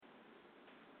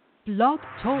Blog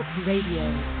Talk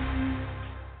Radio.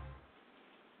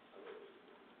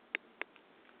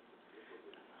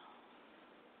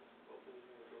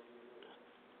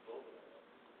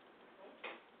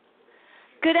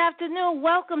 Good afternoon.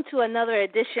 Welcome to another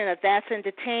edition of That's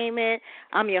Entertainment.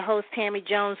 I'm your host, Tammy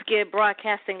Jones-Gibb,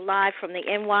 broadcasting live from the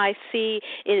NYC.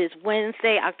 It is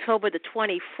Wednesday, October the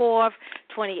 24th,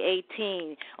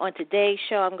 2018. On today's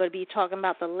show, I'm going to be talking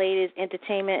about the latest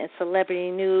entertainment and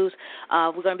celebrity news.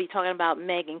 We're going to be talking about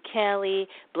Megyn Kelly,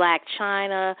 Black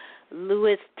China,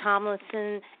 Louis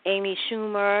Tomlinson, Amy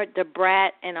Schumer, The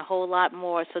Brat, and a whole lot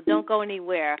more. So don't go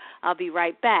anywhere. I'll be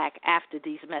right back after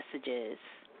these messages.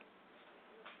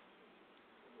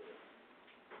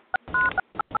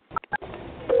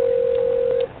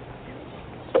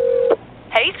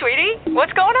 Hey, sweetie,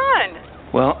 what's going on?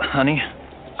 Well, honey,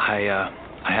 I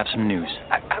have some news.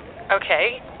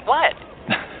 Okay, what?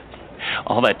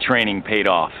 All that training paid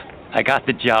off. I got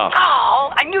the job.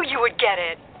 Oh, I knew you would get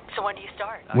it. So when do you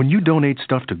start? When you donate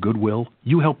stuff to Goodwill,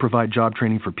 you help provide job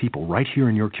training for people right here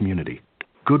in your community.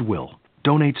 Goodwill.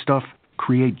 Donate stuff,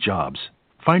 create jobs.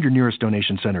 Find your nearest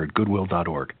donation center at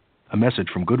goodwill.org. A message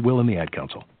from Goodwill and the Ad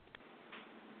Council.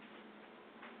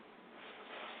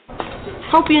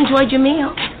 Hope you enjoyed your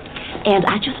meal. And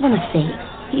I just want to say,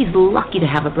 he's lucky to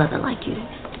have a brother like you.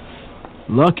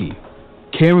 Lucky?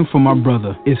 Caring for my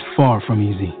brother is far from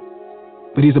easy.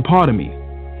 But he's a part of me,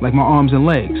 like my arms and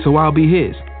legs, so I'll be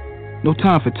his. No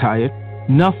time for tired.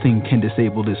 Nothing can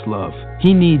disable this love.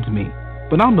 He needs me,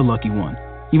 but I'm the lucky one,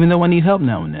 even though I need help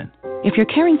now and then. If you're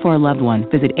caring for a loved one,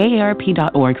 visit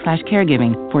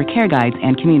aarp.org/caregiving for care guides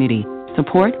and community.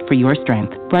 Support for your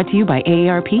strength. Brought to you by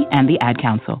AARP and the Ad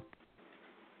Council.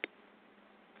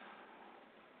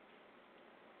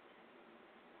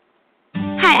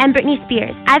 Hi, I'm Britney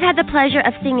Spears. I've had the pleasure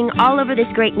of singing all over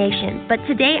this great nation, but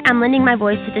today I'm lending my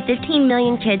voice to the 15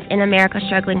 million kids in America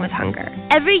struggling with hunger.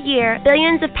 Every year,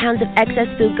 billions of pounds of excess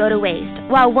food go to waste,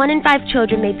 while 1 in 5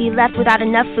 children may be left without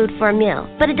enough food for a meal.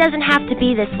 But it doesn't have to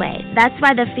be this way. That's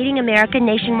why the Feeding America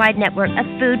nationwide network of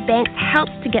food banks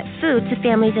helps to get food to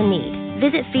families in need.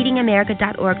 Visit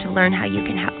feedingamerica.org to learn how you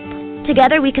can help.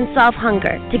 Together we can solve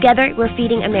hunger. Together we're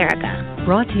Feeding America.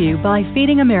 Brought to you by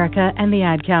Feeding America and the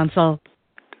Ad Council.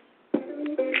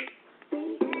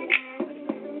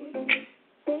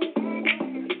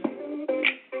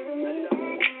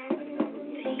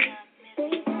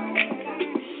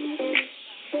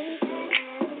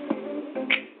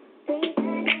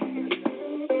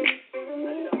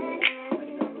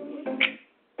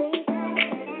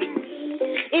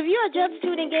 If you are just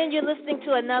tuning in, you're listening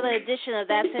to another edition of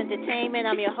That's Entertainment.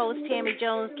 I'm your host, Tammy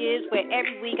Jones-Gibbs, where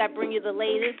every week I bring you the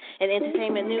latest in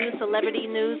entertainment news, celebrity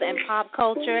news, and pop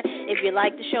culture. If you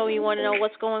like the show and you want to know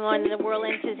what's going on in the world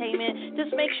of entertainment,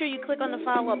 just make sure you click on the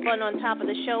follow-up button on top of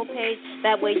the show page.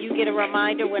 That way you get a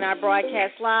reminder when I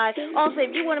broadcast live. Also,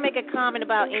 if you want to make a comment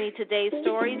about any of today's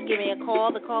stories, give me a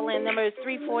call. The call-in number is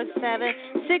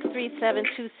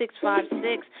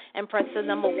 347-637-2656 and press the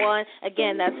number 1.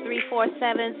 Again, that's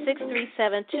 347-637-2656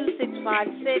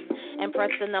 and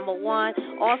press the number 1.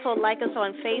 Also, like us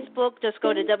on Facebook. Just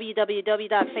go to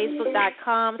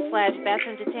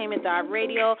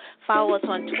www.facebook.com/that'sentertainment.radio. Follow us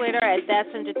on Twitter at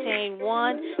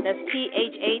that'sentertain1. That's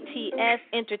THATS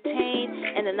Entertain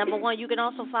and the number 1. You can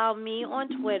also follow me on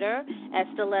Twitter at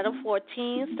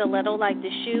Stiletto14, Stiletto like the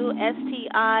shoe,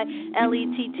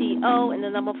 STILETTO and the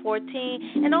number 14.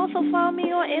 And also follow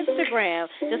me on Instagram.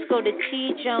 Just go to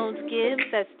T Jones Gibbs.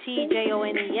 That's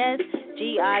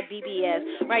TJONESGIBBS.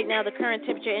 Right now, the current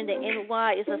temperature in the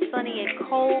NY is a sunny and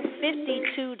cold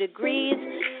 52 degrees.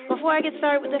 Before I get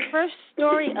started with the first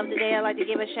story of the day, I'd like to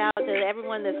give a shout out to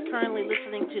everyone that's currently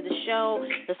listening to the show,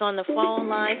 that's on the phone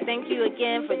line. Thank you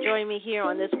again for joining me here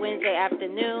on this Wednesday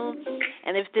afternoon.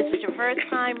 And if this is your first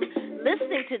time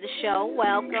listening to the show,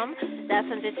 welcome. That's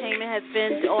Entertainment has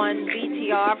been on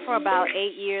BTR for about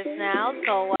 8 years now.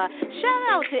 So shout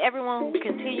out to everyone who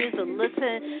continues to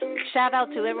listen. Shout out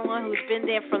to everyone who's been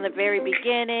there from the very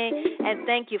beginning. And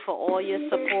thank you for all your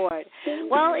support.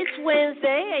 Well, it's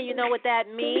Wednesday, and you know what that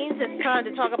means. It's time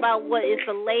to talk about what is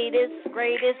the latest,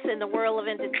 greatest in the world of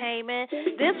entertainment.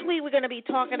 This week we're going to be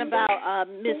talking about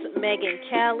Miss Megyn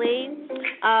Kelly.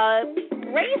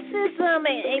 Racism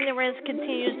and ignorance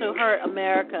continues to hurt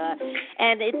America,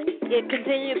 and it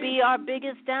continues to be our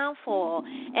biggest downfall.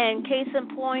 And case in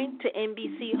point, to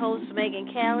NBC host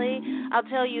Megyn Kelly, I'll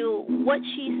tell you what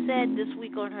she said this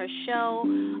week on her show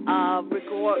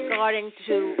regarding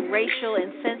to racial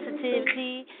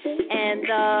insensitivity, and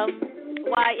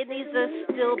why it needs to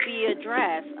still be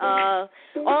addressed.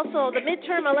 Also, the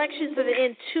midterm elections are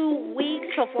in 2 weeks,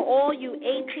 so for all you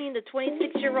 18 to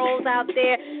 26-year-olds out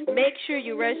there, make sure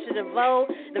you register to vote.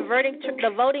 The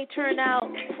voting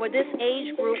turnout for this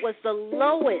age group was the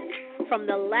lowest from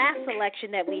the last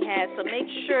election that we had, so make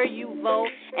sure you vote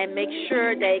and make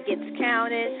sure that it gets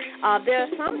counted. There are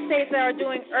some states that are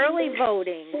doing early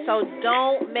voting, so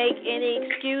don't make any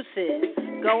excuses.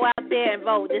 Go out there and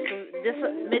vote. This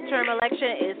midterm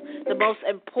election is the most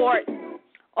important.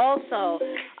 Also,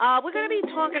 we're going to be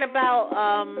talking about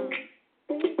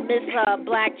Miss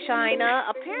Black China.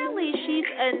 Apparently, she's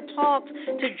in talks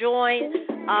to join,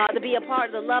 to be a part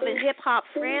of the Love and Hip Hop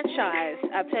franchise.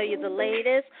 I'll tell you the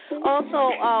latest.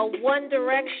 Also, One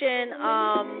Direction,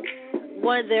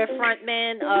 one of their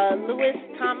frontmen, Louis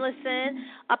Tomlinson.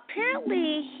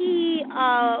 Apparently, he's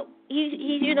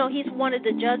one of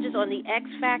the judges on the X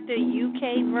Factor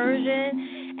UK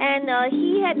version, and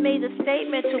he had made a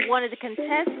statement to one of the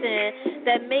contestants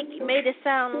that made it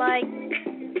sound like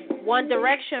One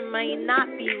Direction may not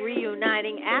be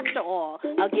reuniting after all.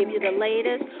 I'll give you the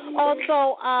latest.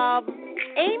 Also,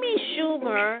 Amy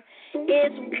Schumer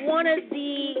is one of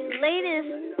the latest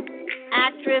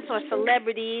actress or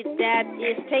celebrity that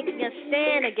is taking a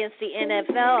stand against the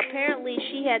NFL. Apparently,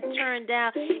 she had turned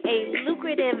down a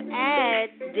lucrative ad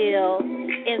deal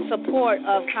in support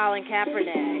of Colin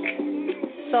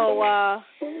Kaepernick. So,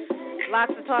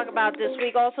 lots to talk about this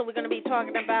week. Also, we're going to be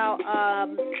talking about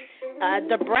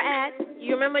the Brat.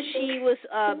 You remember she was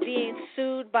being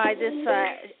sued by this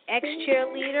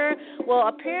ex-cheerleader? Well,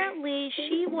 apparently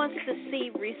she wants to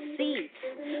see receipts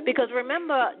because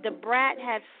remember the Brat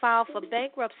had filed for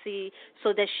bankruptcy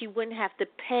so that she wouldn't have to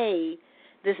pay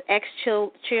this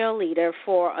ex-cheerleader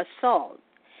for assault.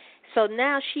 So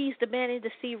now she's demanding to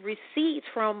see receipts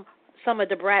from some of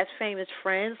the Brat's famous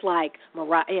friends like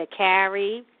Mariah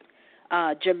Carey,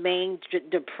 Jermaine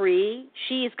Dupri.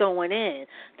 She's going in.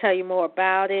 Tell you more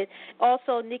about it.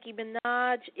 Also, Nicki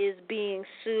Minaj is being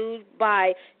sued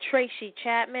by Tracy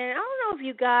Chapman. I don't know if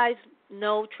you guys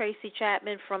know Tracy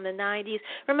Chapman from the 90s.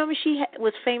 Remember she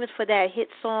was famous for that hit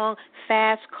song,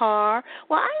 Fast Car?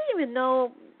 Well, I didn't even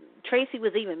know Tracy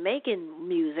was even making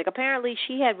music. Apparently,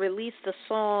 she had released a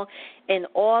song in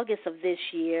August of this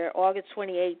year, August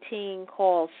 2018,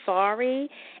 called Sorry,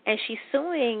 and she's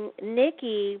suing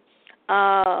Nicki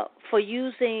for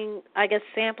using, I guess,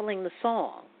 sampling the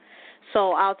song.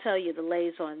 So I'll tell you the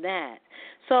latest on that.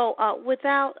 So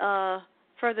without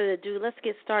further ado, let's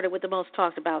get started with the most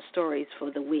talked about stories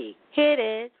for the week. Hit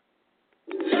it.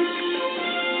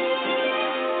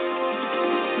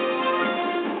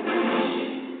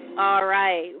 All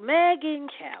right, Megyn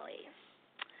Kelly.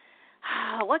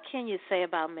 What can you say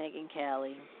about Megyn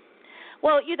Kelly?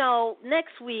 Well,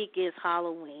 next week is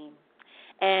Halloween.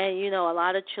 And, a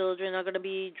lot of children are going to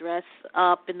be dressed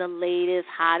up in the latest,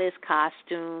 hottest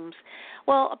costumes.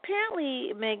 Well,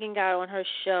 apparently Megyn got on her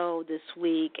show this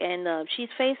week, and she's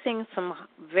facing some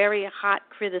very hot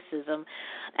criticism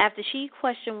after she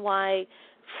questioned why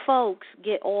folks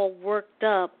get all worked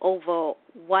up over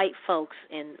white folks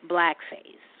in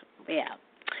blackface. Yeah.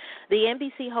 The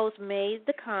NBC host made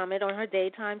the comment on her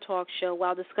daytime talk show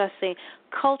while discussing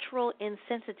cultural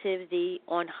insensitivity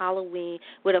on Halloween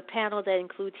with a panel that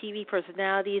includes TV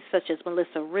personalities such as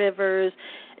Melissa Rivers,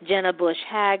 Jenna Bush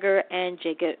Hager, and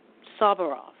Jacob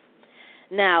Soboroff.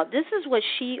 Now, this is what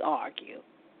she argued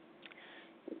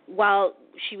while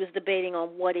she was debating on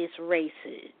what is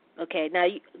racist. Okay, now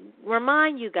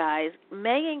remind you guys,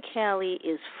 Megyn Kelly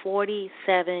is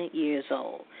 47 years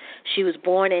old. She was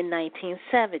born in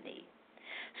 1970.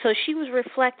 So she was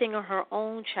reflecting on her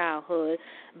own childhood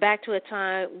back to a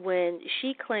time when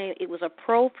she claimed it was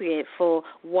appropriate for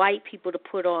white people to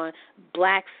put on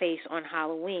blackface on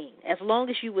Halloween. As long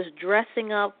as you was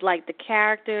dressing up like the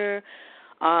character,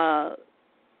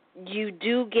 you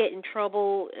do get in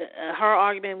trouble. Her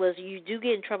argument was you do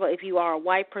get in trouble if you are a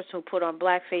white person who put on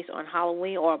blackface on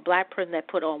Halloween or a black person that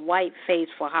put on white face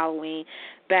for Halloween.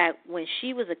 Back when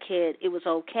she was a kid, it was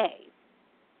okay.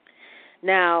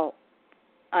 Now,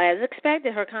 as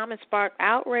expected, her comments sparked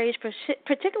outrage,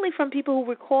 particularly from people who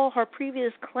recall her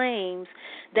previous claims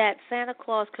that Santa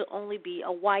Claus could only be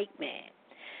a white man.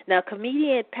 Now,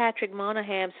 comedian Patrick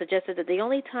Monahan suggested that the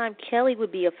only time Kelly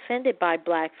would be offended by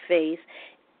blackface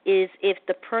is if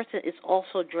the person is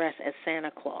also dressed as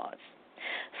Santa Claus.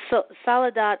 So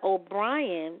Soledad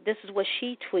O'Brien, this is what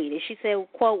she tweeted. She said,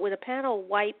 quote, with a panel of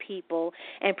white people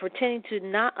and pretending to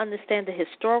not understand the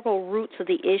historical roots of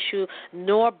the issue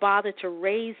nor bother to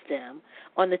raise them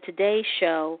on the Today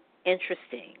Show,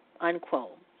 interesting,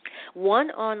 unquote. One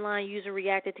online user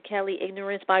reacted to Kelly's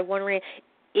ignorance by wondering,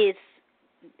 is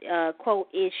quote,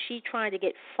 is she trying to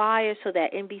get fired so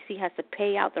that NBC has to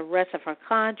pay out the rest of her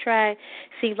contract?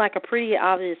 Seems like a pretty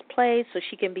obvious play so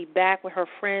she can be back with her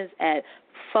friends at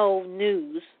faux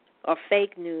news or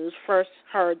fake news. First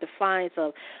her defiance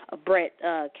of Brett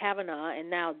Kavanaugh, and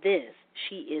now this.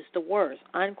 She is the worst,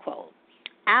 unquote.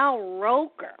 Al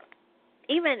Roker,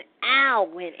 even Al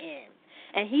went in,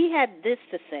 and he had this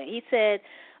to say. He said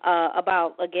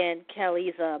about, again,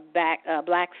 Kelly's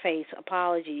blackface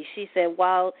apology. He said,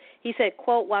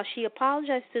 quote, while she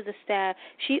apologized to the staff,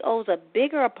 she owes a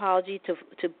bigger apology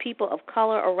to people of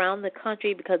color around the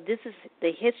country because this is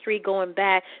the history going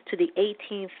back to the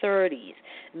 1830s.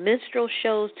 Minstrel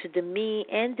shows to demean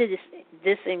and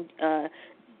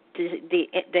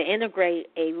integrate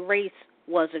a race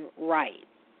wasn't right,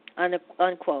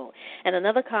 unquote. And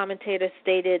another commentator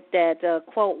stated that,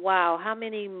 quote, wow, how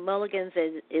many mulligans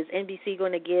is NBC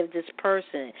going to give this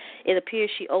person? It appears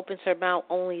she opens her mouth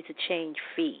only to change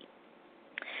feet.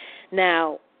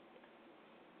 Now,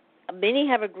 many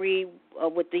have agreed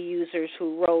with the users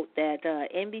who wrote that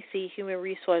NBC Human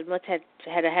Resource must have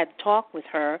had a talk with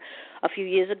her a few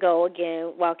years ago.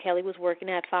 Again, while Kelly was working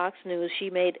at Fox News, she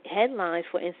made headlines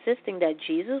for insisting that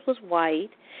Jesus was white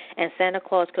and Santa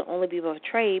Claus could only be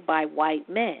portrayed by white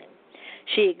men.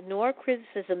 She ignored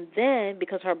criticism then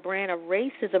because her brand of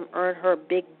racism earned her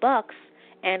big bucks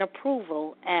and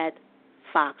approval at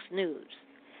Fox News.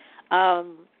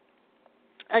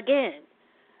 Again,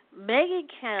 Megyn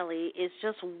Kelly is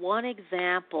just one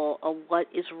example of what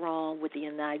is wrong with the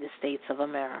United States of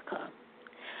America.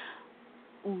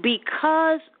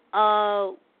 Because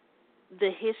of the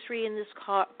history in this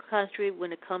country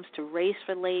when it comes to race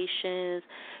relations,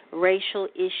 racial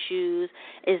issues,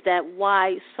 is that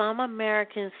why some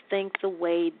Americans think the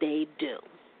way they do.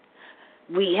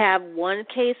 We have one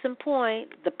case in point,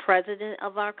 the president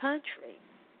of our country.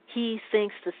 He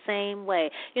thinks the same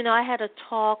way. You know, I had a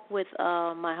talk with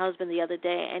my husband the other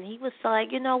day, and he was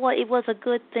like, you know what, it was a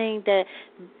good thing that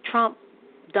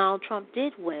Donald Trump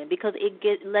did win because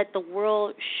let the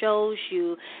world shows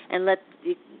you and let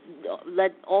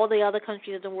all the other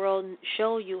countries in the world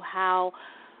show you how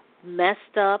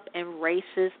messed up and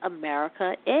racist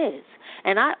America is.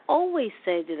 And I always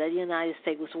say that the United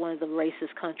States was one of the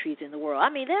racist countries in the world. I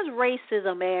mean, there's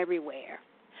racism everywhere.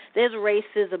 There's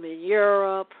racism in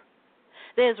Europe.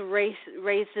 There's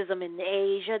racism in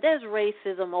Asia. There's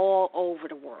racism all over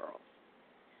the world.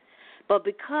 But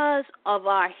because of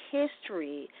our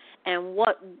history and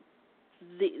what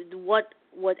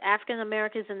African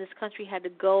Americans in this country had to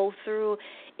go through,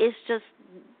 it's just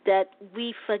that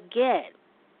we forget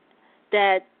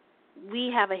that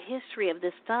we have a history of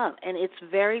this stuff, and it's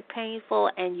very painful,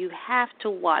 and you have to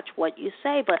watch what you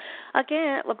say. But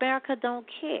again, America don't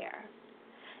care.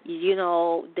 You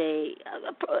know,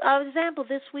 an example,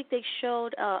 this week they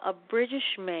showed a British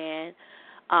man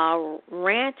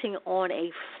ranting on a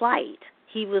flight.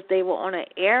 They were on an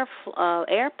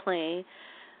airplane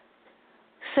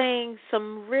saying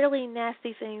some really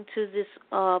nasty thing to this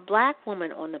black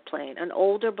woman on the plane, an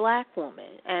older black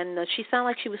woman. And she sounded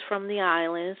like she was from the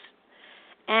islands.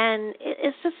 And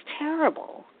it's just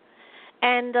terrible.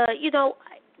 And, you know,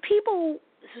 people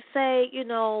say, you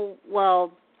know,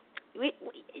 well,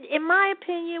 in my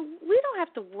opinion, we don't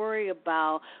have to worry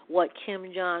about what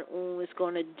Kim Jong-un is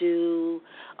going to do,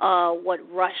 what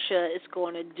Russia is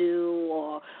going to do,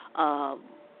 or,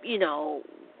 you know,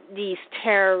 these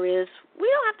terrorists. We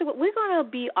don't have to. We're going to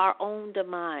be our own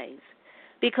demise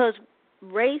because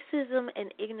racism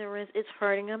and ignorance is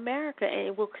hurting America, and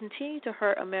it will continue to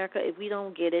hurt America if we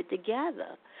don't get it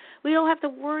together. We don't have to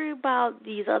worry about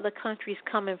these other countries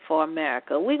coming for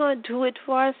America. We're going to do it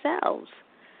for ourselves.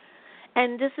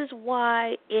 And this is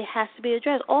why it has to be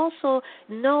addressed. Also,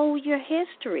 know your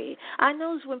history. I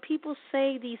notice when people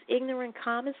say these ignorant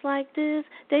comments like this,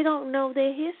 they don't know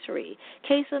their history.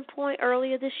 Case in point,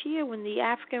 earlier this year when the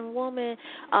African woman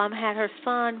had her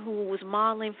son who was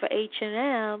modeling for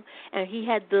H&M, and he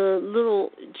had the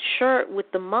little shirt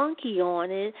with the monkey on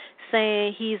it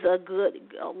saying he's a good,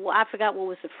 I forgot what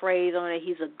was the phrase on it,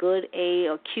 he's a good ape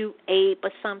or cute ape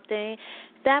or something.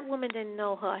 That woman didn't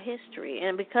know her history,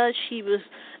 and because she was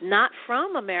not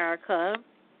from America,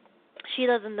 she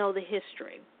doesn't know the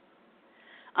history.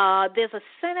 There's a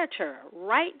senator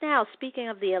right now, speaking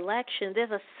of the election,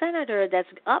 there's a senator that's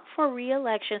up for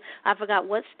re-election, I forgot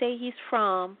what state he's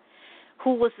from,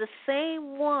 who was the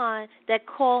same one that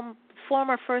called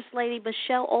former First Lady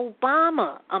Michelle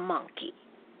Obama a monkey.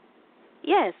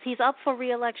 Yes, he's up for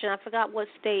re-election. I forgot what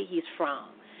state he's from.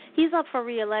 He's up for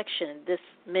re-election this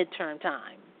midterm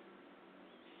time.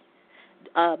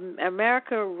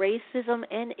 America, racism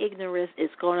and ignorance is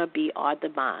going to be our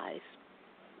demise.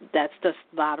 That's the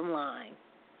bottom line.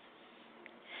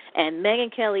 And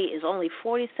Megyn Kelly is only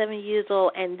 47 years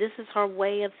old, and this is her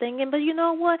way of thinking. But you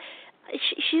know what?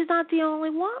 She's not the only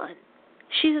one.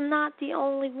 She's not the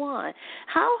only one.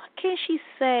 How can she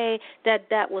say that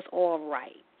that was all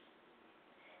right?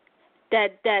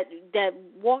 That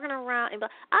walking around and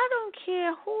I don't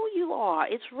care who you are,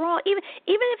 it's wrong. Even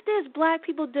if there's black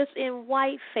people just in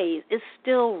white face, it's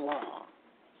still wrong.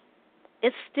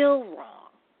 It's still wrong.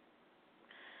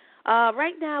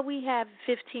 Right now we have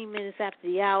 15 minutes after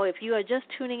the hour. If you are just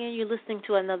tuning in, you're listening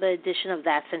to another edition of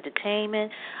That's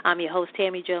Entertainment. I'm your host,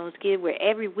 Tammy Jones-Gibb, where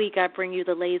every week I bring you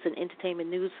the latest in entertainment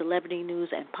news, celebrity news,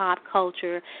 and pop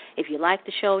culture. If you like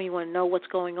the show and you want to know what's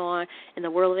going on in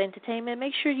the world of entertainment,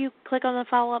 make sure you click on the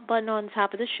follow-up button on the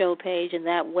top of the show page, and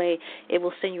that way it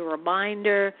will send you a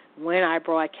reminder when I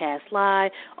broadcast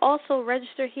live. Also,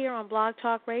 register here on Blog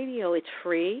Talk Radio. It's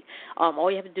free.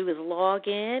 All you have to do is log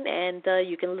in, and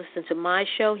you can listen to my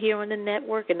show here on the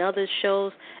network and other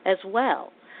shows as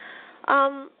well.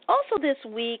 Also this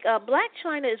week, Black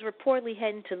China is reportedly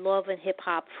heading to Love and Hip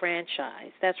Hop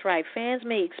franchise. That's right. Fans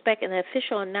may expect an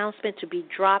official announcement to be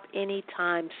dropped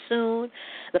anytime soon.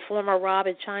 The former Rob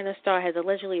and China star has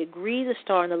allegedly agreed to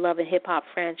star in the Love and Hip Hop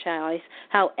franchise.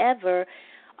 However,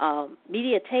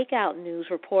 Media Takeout News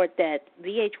report that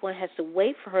VH1 has to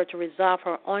wait for her to resolve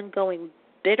her ongoing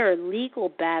bitter legal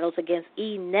battles against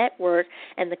E! Network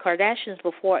and the Kardashians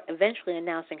before eventually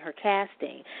announcing her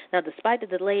casting. Now, despite the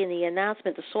delay in the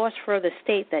announcement, the source further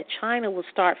states that China will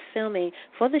start filming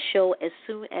for the show as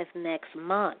soon as next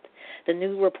month. The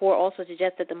new report also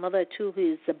suggests that the mother of two,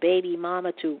 who is the baby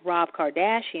mama to Rob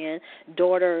Kardashian,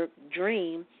 daughter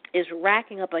Dream, is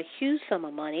racking up a huge sum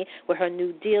of money with her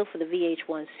new deal for the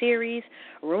VH1 series.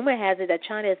 Rumor has it that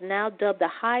China is now dubbed the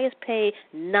highest paid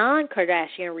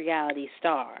non-Kardashian reality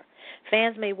star.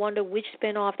 Fans may wonder which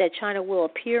spinoff that China will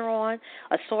appear on.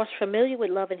 A source familiar with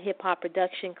Love and Hip Hop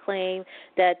production claimed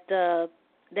that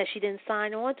she didn't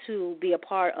sign on to be a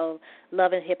part of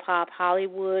Love and Hip Hop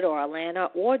Hollywood or Atlanta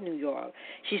or New York.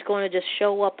 She's going to just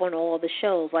show up on all the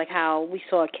shows, like how we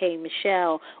saw K.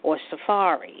 Michelle or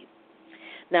Safari.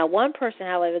 Now, one person,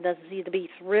 however, doesn't seem to be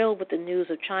thrilled with the news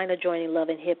of China joining Love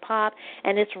and Hip Hop,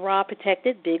 and it's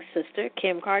Rob-protected big sister,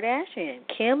 Kim Kardashian.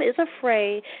 Kim is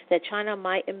afraid that China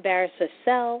might embarrass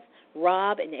herself,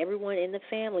 Rob, and everyone in the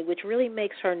family, which really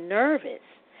makes her nervous.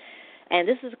 And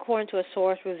this is according to a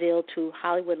source revealed to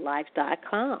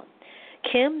HollywoodLife.com.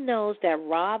 Kim knows that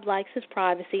Rob likes his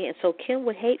privacy, and so Kim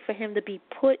would hate for him to be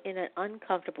put in an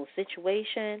uncomfortable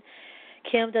situation.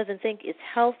 Kim doesn't think it's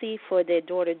healthy for their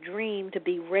daughter Dream to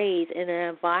be raised in an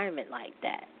environment like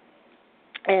that.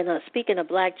 And speaking of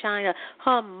Black China,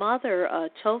 her mother,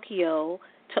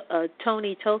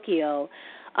 Tony Tokyo,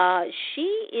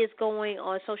 she is going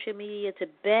on social media to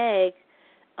beg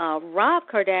Rob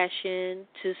Kardashian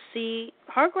to see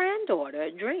her granddaughter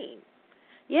Dream.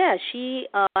 Yeah, she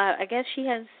I guess she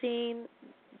hadn't seen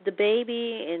the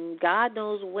baby and God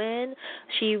knows when.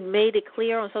 She made it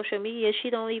clear on social media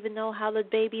she don't even know how the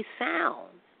baby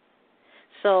sounds.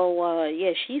 So,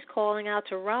 she's calling out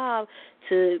to Rob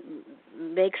to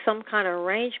make some kind of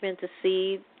arrangement to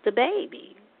see the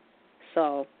baby.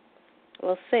 So,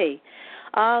 we'll see.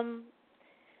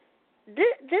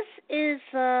 This is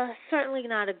certainly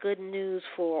not a good news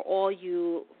for all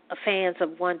you fans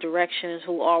of One Direction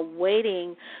who are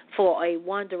waiting for a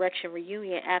One Direction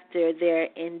reunion after their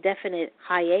indefinite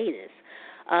hiatus.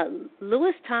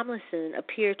 Louis Tomlinson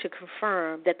appeared to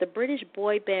confirm that the British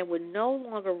boy band would no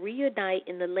longer reunite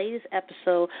in the latest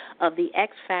episode of the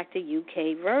X Factor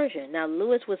UK version. Now,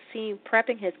 Louis was seen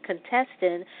prepping his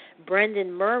contestant,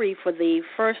 Brendan Murray, for the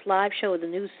first live show of the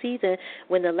new season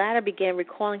when the latter began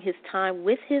recalling his time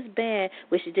with his band,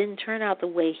 which didn't turn out the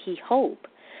way he hoped.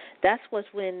 That was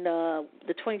when the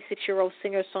 26-year-old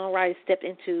singer-songwriter stepped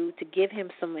in to give him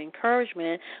some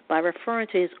encouragement by referring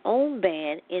to his own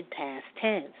band in past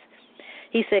tense.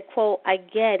 He said, quote, "I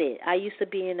get it. I used to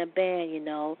be in a band, you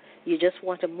know. You just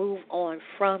want to move on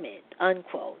from it,"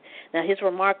 unquote. Now, his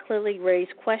remark clearly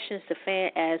raised questions to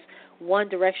fans as One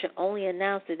Direction only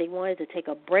announced that they wanted to take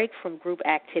a break from group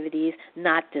activities,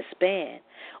 not disband.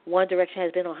 One Direction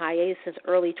has been on hiatus since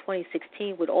early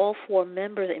 2016, with all four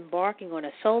members embarking on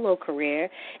a solo career.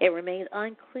 It remains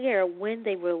unclear when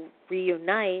they will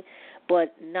reunite,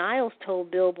 but Niles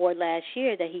told Billboard last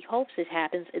year that he hopes it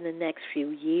happens in the next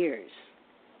few years.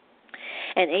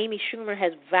 And Amy Schumer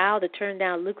has vowed to turn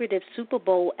down lucrative Super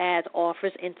Bowl ad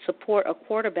offers in support of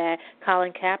quarterback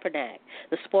Colin Kaepernick.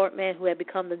 The sportman, who had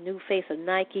become the new face of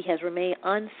Nike, has remained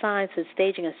unsigned since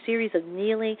staging a series of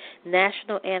kneeling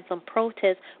national anthem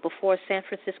protests before a San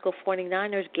Francisco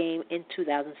 49ers game in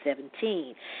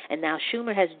 2017. And now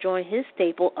Schumer has joined his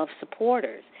staple of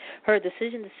supporters. Her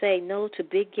decision to say no to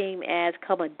big game ads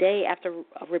come a day after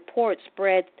a report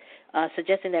spread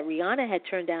suggesting that Rihanna had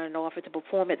turned down an offer to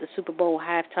perform at the Super Bowl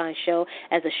halftime show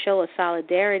as a show of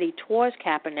solidarity towards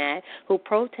Kaepernick, who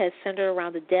protests centered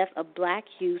around the death of black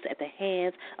youth at the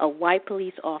hands of white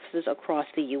police officers across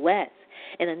the U.S.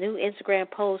 In a new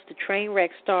Instagram post, the Trainwreck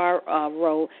star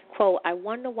wrote, quote, "I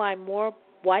wonder why more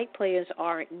white players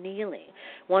aren't kneeling.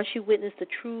 Once you witness the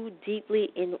true, deeply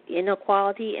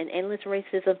inequality and endless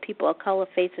racism people of color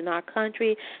face in our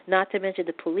country, not to mention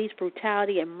the police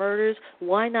brutality and murders,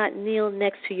 why not kneel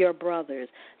next to your brothers?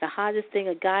 The hottest thing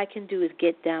a guy can do is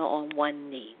get down on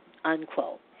one knee,"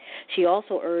 unquote. She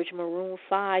also urged Maroon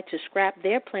 5 to scrap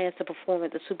their plans to perform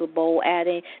at the Super Bowl,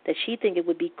 adding that she think it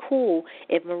would be cool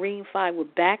if Maroon 5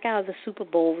 would back out of the Super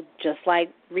Bowl just like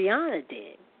Rihanna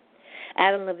did.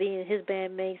 Adam Levine and his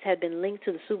bandmates had been linked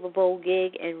to the Super Bowl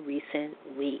gig in recent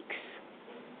weeks.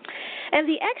 And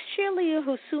the ex-cheerleader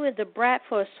who sued the Brat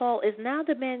for assault is now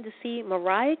demanding to see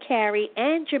Mariah Carey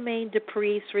and Jermaine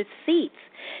Dupri's receipts.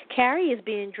 Carey is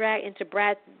being dragged into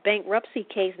Brat's bankruptcy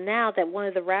case now that one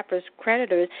of the rapper's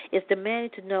creditors is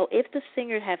demanding to know if the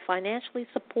singer had financially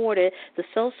supported the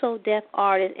so-so deaf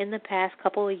artist in the past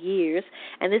couple of years,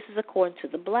 and this is according to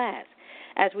the Blast.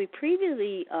 As we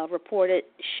previously reported,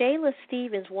 Shayla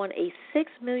Stevens won a $6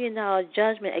 million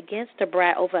judgment against the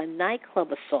Brat over a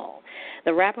nightclub assault.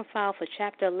 The rapper filed for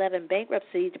Chapter 11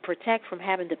 bankruptcy to protect from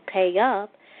having to pay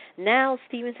up. Now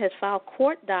Stevens has filed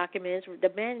court documents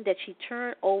demanding that she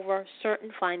turn over certain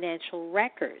financial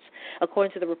records.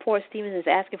 According to the report, Stevens is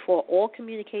asking for all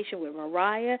communication with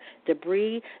Mariah,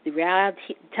 Debris, the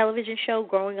reality television show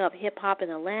Growing Up Hip Hop in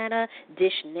Atlanta,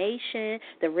 Dish Nation,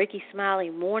 the Ricky Smiley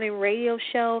Morning Radio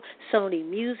Show, Sony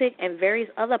Music, and various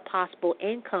other possible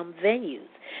income venues.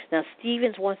 Now,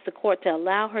 Stevens wants the court to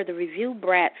allow her to review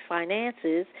Brat's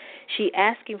finances. She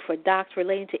asking for docs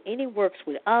relating to any works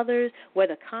with others,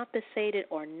 whether compensated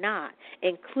or not,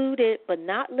 included but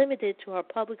not limited to her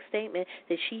public statement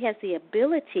that she has the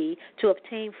ability to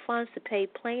obtain funds to pay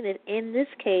plaintiff, in this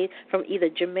case, from either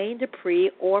Jermaine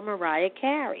Dupri or Mariah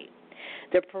Carey.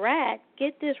 The Brat,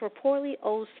 get this, reportedly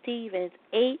owes Stevens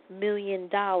 $8 million,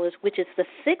 which is the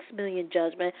 $6 million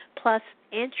judgment plus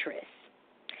interest.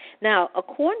 Now,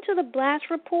 according to the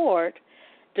Blast report,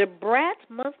 the Brat's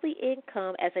monthly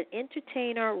income as an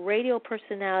entertainer, radio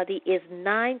personality is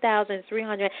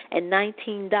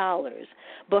 $9,319,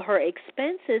 but her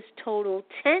expenses total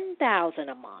 $10,000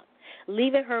 a month,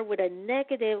 leaving her with a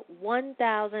negative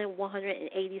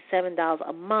 $1,187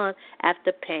 a month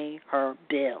after paying her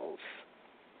bills.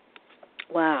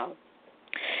 Wow.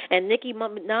 And Nicki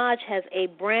Minaj has a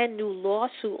brand new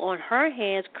lawsuit on her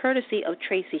hands courtesy of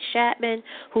Tracy Chapman,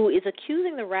 who is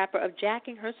accusing the rapper of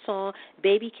jacking her song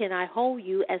Baby Can I Hold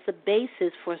You as the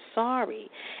basis for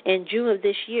Sorry. In June of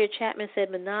this year, Chapman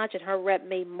said Minaj and her rep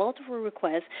made multiple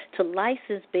requests to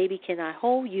license Baby Can I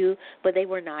Hold You, but they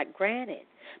were not granted.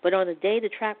 But on the day the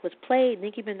track was played,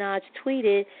 Nicki Minaj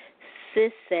tweeted,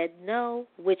 "Sis said no,"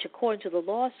 which, according to the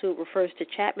lawsuit, refers to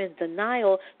Chapman's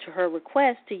denial to her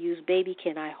request to use Baby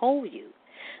Can I Hold You.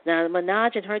 Now,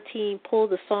 Minaj and her team pulled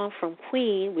the song from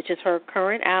Queen, which is her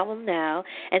current album now,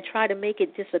 and tried to make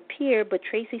it disappear, but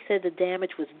Tracy said the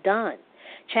damage was done.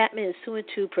 Chapman is suing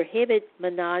to prohibit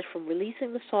Minaj from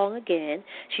releasing the song again.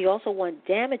 She also wants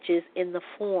damages in the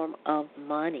form of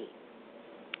money.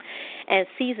 And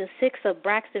Season 6 of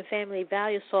Braxton Family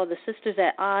Values saw the sisters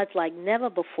at odds like never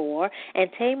before,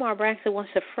 and Tamar Braxton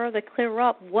wants to further clear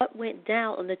up what went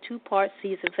down on the two-part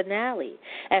season finale.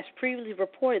 As previously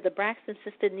reported, the Braxton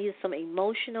sisters needed some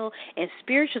emotional and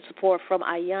spiritual support from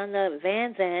Ayanna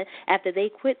Van Zandt after they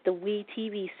quit the WE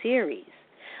TV series.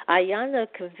 Ayanna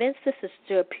convinced the sisters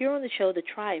to appear on the show to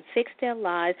try and fix their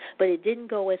lives, but it didn't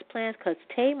go as planned because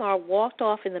Tamar walked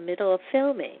off in the middle of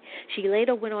filming. She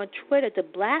later went on Twitter to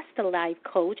blast the life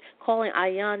coach, calling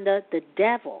Ayanna the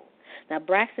devil. Now,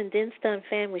 Braxton didn't stun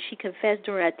fans when she confessed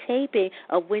during a taping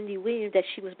of Wendy Williams that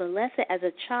she was molested as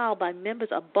a child by members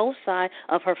of both sides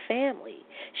of her family.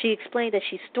 She explained that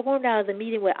she stormed out of the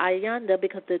meeting with Ayanna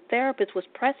because the therapist was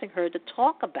pressing her to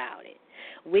talk about it.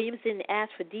 Williams didn't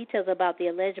ask for details about the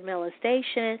alleged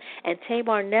molestation, and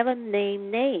Tamar never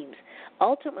named names.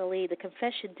 Ultimately, the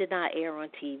confession did not air on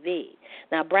TV.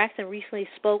 Now, Braxton recently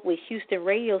spoke with Houston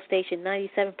radio station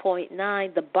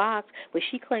 97.9 The Box, where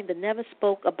she claimed to never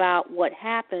spoke about what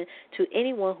happened to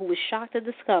anyone who was shocked to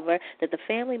discover that the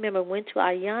family member went to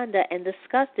Ayanda and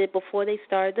discussed it before they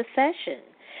started the session.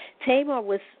 Tamar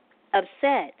was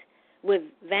upset with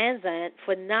Van Zandt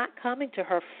for not coming to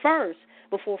her first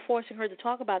before forcing her to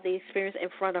talk about the experience in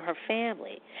front of her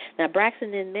family. Now,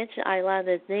 Braxton didn't mention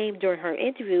Ayanda's name during her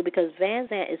interview because Van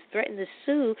Zandt is threatened to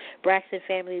sue Braxton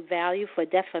Family Value for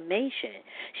defamation.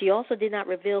 She also did not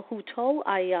reveal who told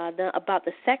Ayanda about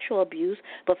the sexual abuse,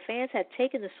 but fans had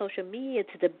taken to social media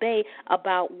to debate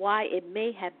about why it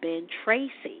may have been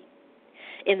Tracy.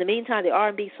 In the meantime, the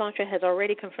R&B songstress has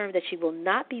already confirmed that she will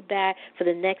not be back for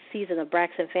the next season of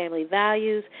Braxton Family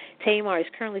Values. Tamar is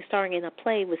currently starring in a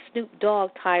play with Snoop Dogg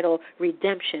titled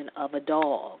Redemption of a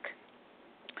Dog.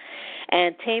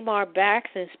 And Tamar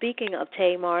Braxton, speaking of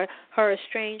Tamar, her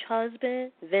estranged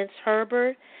husband, Vince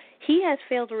Herbert, he has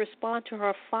failed to respond to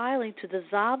her filing to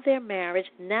dissolve their marriage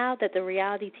now that the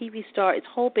reality TV star is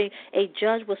hoping a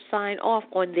judge will sign off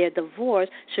on their divorce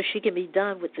so she can be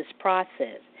done with this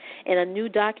process. In a new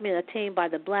document obtained by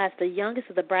The Blast, the youngest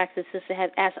of the Braxton sisters has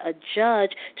asked a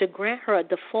judge to grant her a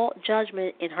default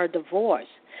judgment in her divorce.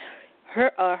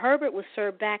 Herbert was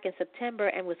served back in September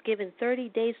and was given 30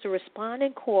 days to respond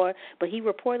in court, but he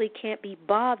reportedly can't be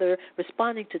bothered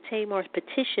responding to Tamar's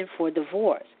petition for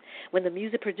divorce. When the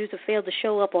music producer failed to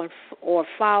show up or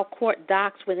file court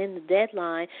docs within the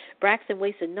deadline, Braxton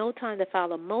wasted no time to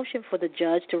file a motion for the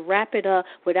judge to wrap it up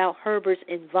without Herbert's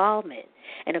involvement.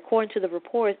 And according to the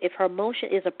reports, if her motion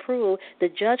is approved, the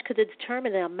judge could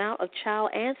determine the amount of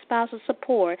child and spousal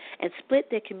support and split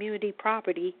their community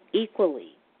property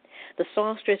equally. The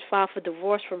songstress filed for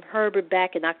divorce from Herbert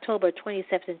back in October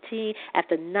 2017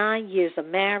 after 9 years of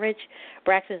marriage.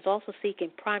 Braxton is also seeking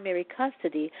primary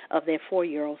custody of their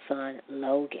 4-year-old son,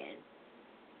 Logan.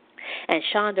 And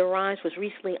Shonda Rhimes was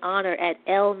recently honored at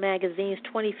Elle Magazine's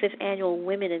 25th Annual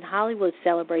Women in Hollywood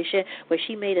celebration, where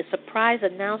she made a surprise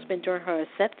announcement during her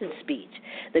acceptance speech.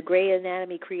 The Grey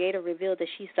Anatomy creator revealed that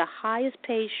she's the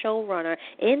highest-paid showrunner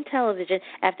in television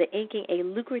after inking a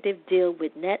lucrative deal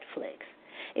with Netflix.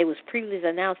 It was previously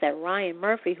announced that Ryan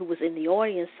Murphy, who was in the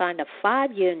audience, signed a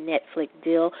 5-year Netflix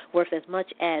deal worth as much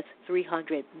as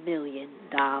 $300 million.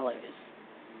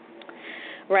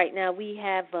 Right now, we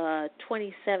have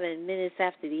 27 minutes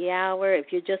after the hour. If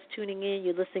you're just tuning in,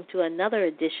 you're listening to another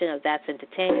edition of That's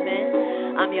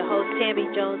Entertainment. I'm your host,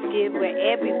 Tammy Jones-Gibb, where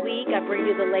every week I bring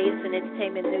you the latest in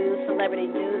entertainment news, celebrity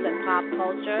news, and pop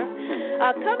culture.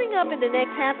 Coming up in the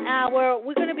next half hour,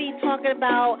 we're going to be talking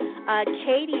about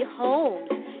Katie Holmes.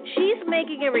 She's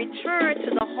making a return to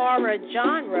the horror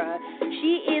genre.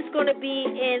 She is going to be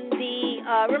in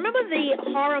the, remember the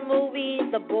horror movie,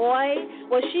 The Boy?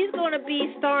 Well, she's going to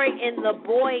be starring in The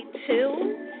Boy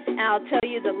 2, and I'll tell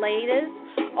you the latest.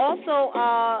 Also,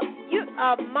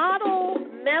 model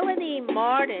Melanie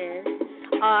Martin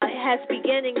has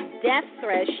beginning death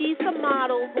threats. She's the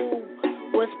model who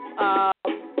was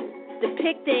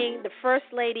depicting the First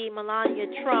Lady Melania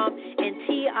Trump in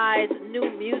T.I.'s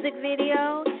new music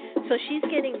video. So she's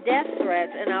getting death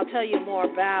threats, and I'll tell you more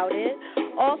about it.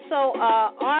 Also,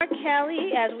 R.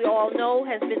 Kelly, as we all know,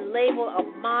 has been labeled a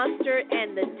monster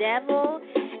and the devil,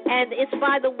 and it's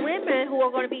by the women who are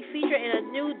going to be featured in a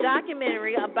new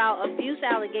documentary about abuse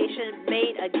allegations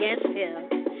made against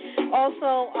him.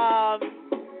 Also,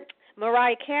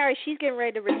 Mariah Carey, she's getting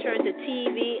ready to return to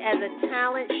TV as a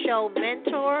talent show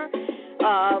mentor.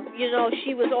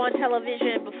 She was on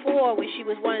television before when she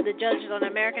was one of the judges on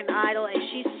American Idol, and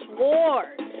she swore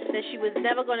that she was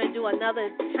never going to do another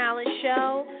talent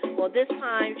show. Well, this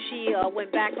time she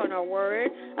went back on her word.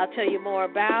 I'll tell you more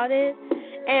about it.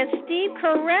 And Steve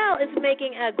Carell is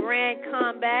making a grand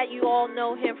comeback. You all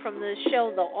know him from the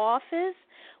show The Office.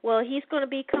 Well, he's going to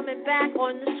be coming back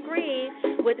on the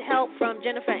screen with help from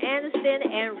Jennifer Aniston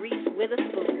and Reese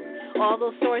Witherspoon. All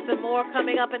those stories and more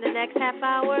coming up in the next half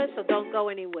hour, so don't go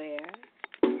anywhere.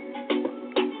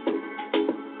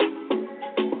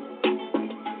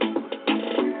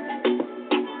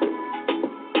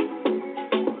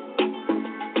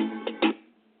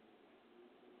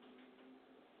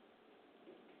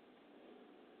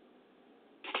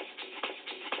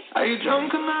 Are you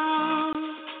drunk enough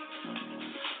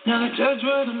now to judge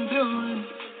what I'm doing?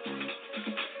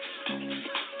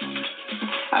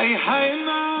 Are you high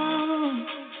enough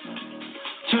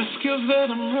to excuse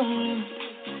that I'm ruined?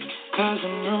 'Cause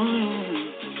I'm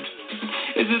ruined.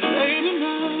 Is it late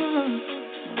enough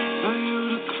for you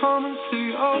to come and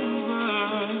stay over?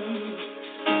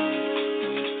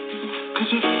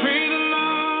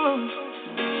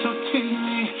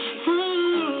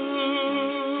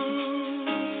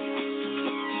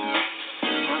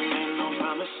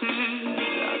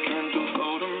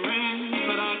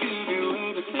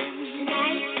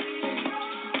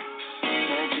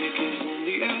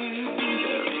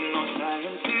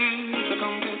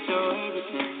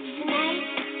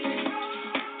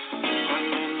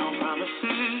 promises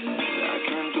I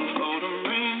can't do golden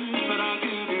rings, but I'll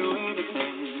give you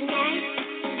everything. Tonight.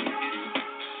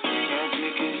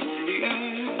 Magic is in the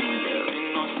air. There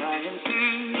ain't no science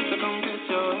here, so come get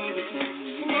your everything.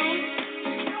 Tonight.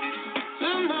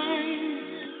 Tonight.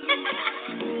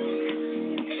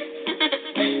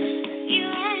 You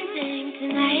everything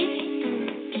tonight.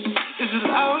 Is it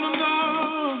loud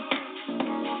enough?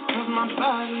 'Cause my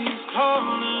body is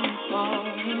calling for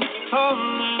you.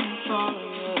 Calling for you.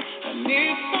 I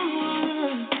need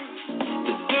someone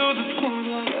to do the things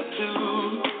that I do.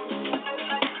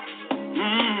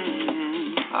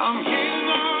 I'm here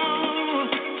now.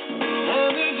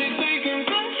 Energy taking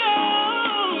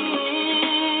control.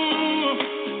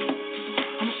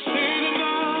 I'm speeding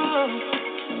up.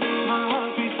 My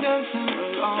heart beats dancing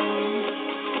alone.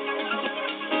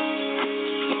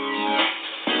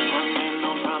 I made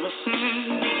no promises.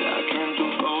 I can't do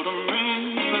golden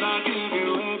rings, but I'll give you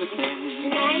everything.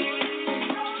 Tonight.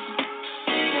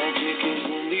 Magic is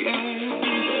in the air.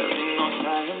 There ain't no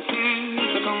science here,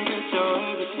 so come get your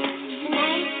everything.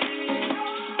 Tonight.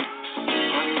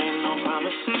 I made no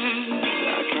promises.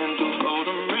 I can't do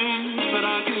golden rings, but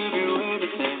I'll give you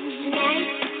everything. Tonight.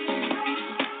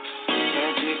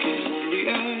 Magic is in the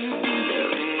air.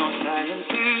 There ain't no science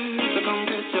here, so come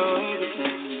get your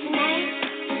everything. Tonight.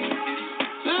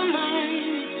 Tonight.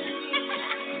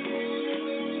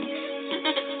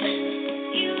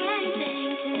 You everything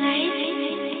tonight.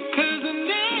 'Cause I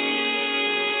need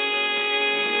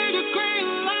a green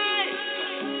light.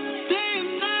 Day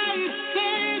and night,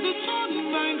 say the truth is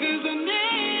mine. 'Cause I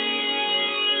need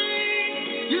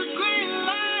your green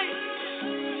light.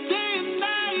 Day and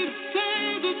night, say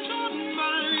the truth is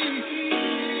mine.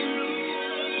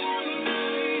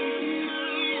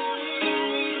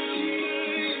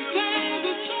 Say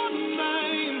the truth is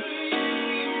mine.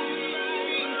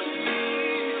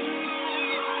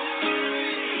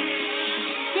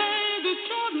 Say the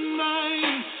truth is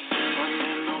mine. I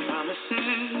made no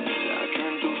promises. I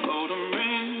can't do golden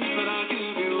rings, but I'll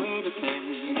give you everything.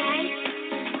 Tonight.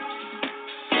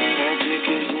 Magic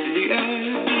is in the air.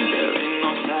 There ain't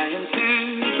no science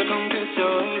here, so come get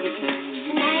your everything.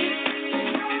 Tonight.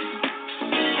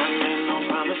 I made no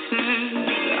promises.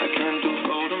 I can't do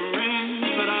golden rings,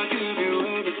 but I'll give you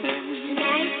everything.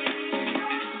 Tonight.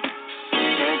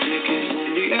 Magic is in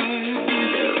the air.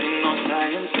 There ain't no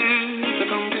science here, so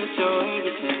come get your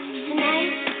everything.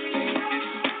 Tonight.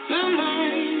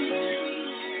 Tonight.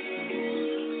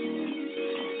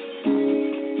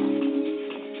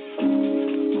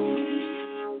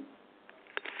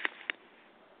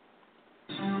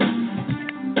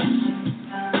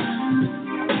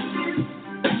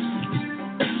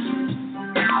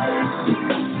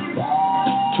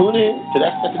 Tune in to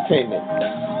That's Entertainment,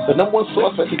 the number one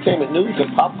source for entertainment news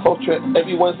and pop culture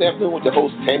every Wednesday afternoon with your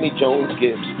host Tammy Jones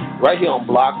Gibbs, right here on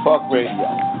Blog Talk Radio.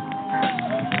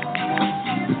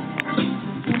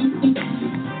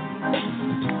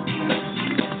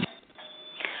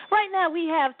 Right now we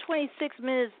have 26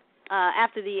 minutes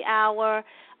after the hour,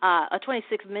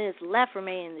 26 minutes left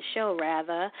remaining in the show,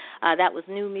 rather. That was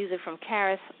new music from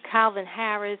Calvin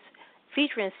Harris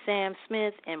featuring Sam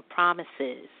Smith and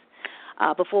Promises.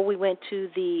 Before we went to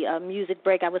the music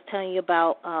break, I was telling you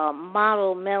about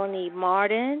model Melanie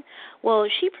Martin. Well,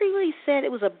 she previously said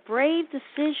it was a brave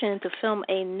decision to film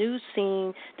a new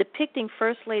scene depicting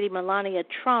First Lady Melania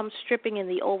Trump stripping in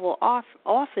the Oval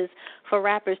Office for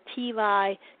rapper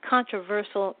T.I.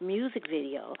 controversial music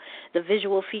video. The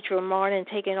visual feature Martin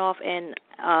taking off a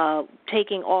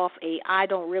I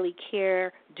Don't Really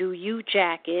Care Do You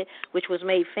jacket, which was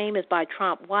made famous by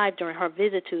Trump's wife during her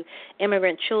visit to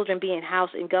immigrant children being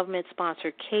housed in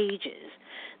government-sponsored cages.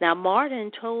 Now,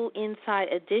 Martin told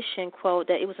Inside Edition, quote,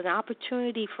 that it was an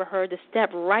opportunity for her to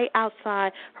step right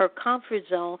outside her comfort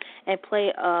zone and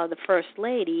play the First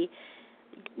Lady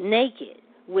naked,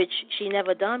 which she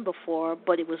never done before,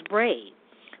 but it was brave.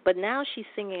 But now she's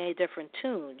singing a different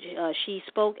tune. She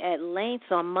spoke at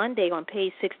length on Monday on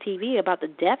Page 6 TV about the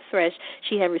death threats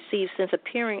she had received since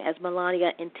appearing as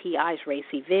Melania in T.I.'s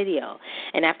racy video.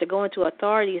 And after going to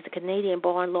authorities, the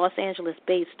Canadian-born Los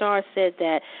Angeles-based star said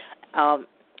that,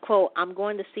 quote, I'm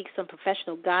going to seek some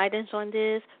professional guidance on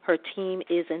this. Her team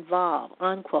is involved,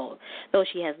 unquote. Though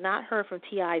she has not heard from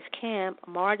T.I.'s camp,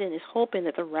 Martin is hoping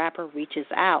that the rapper reaches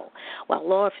out. While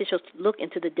law officials look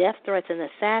into the death threats and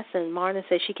assassin, Martin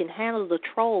says she can handle the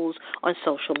trolls on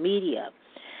social media.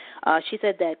 She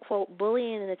said that, quote,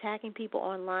 bullying and attacking people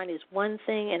online is one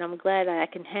thing, and I'm glad that I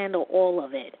can handle all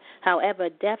of it. However,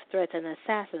 death threats and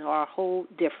assassin are a whole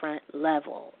different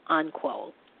level,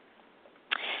 unquote.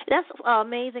 That's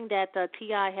amazing that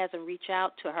T.I. hasn't reached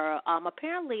out to her.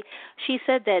 Apparently, she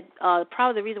said that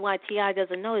probably the reason why T.I.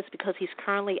 doesn't know is because he's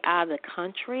currently out of the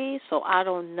country, so I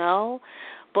don't know.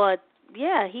 But,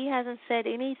 yeah, he hasn't said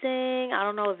anything. I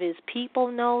don't know if his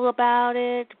people know about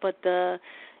it, but,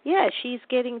 yeah, she's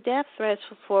getting death threats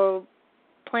for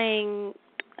playing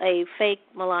a fake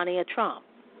Melania Trump.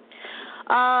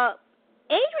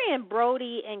 Adrian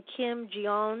Brody and Kim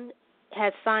Jeong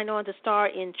has signed on to star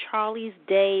in Charlie's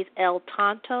Day's El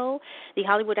Tonto. The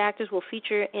Hollywood actors will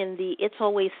feature in the It's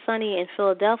Always Sunny in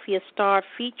Philadelphia star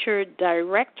featured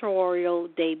directorial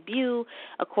debut,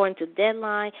 according to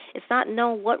Deadline. It's not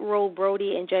known what role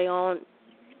Brody and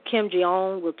Kim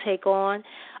Jeong will take on,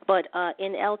 but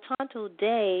in El Tonto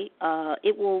Day,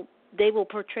 they will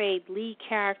portray lead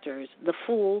characters, the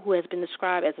fool, who has been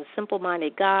described as a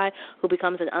simple-minded guy who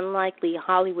becomes an unlikely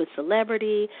Hollywood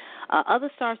celebrity.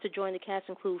 Other stars to join the cast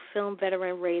include film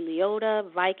veteran Ray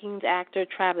Liotta, Vikings actor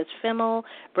Travis Fimmel,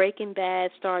 Breaking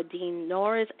Bad star Dean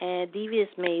Norris, and Devious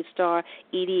Maid star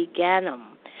Edie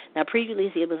Ganem. Now, previously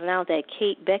it was announced that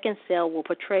Kate Beckinsale will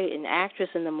portray an actress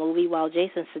in the movie, while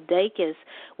Jason Sudeikis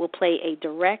will play a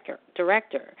director.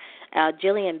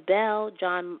 Jillian Bell,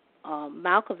 John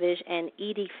Malkovich, and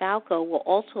Edie Falco will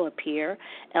also appear.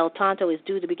 El Tonto is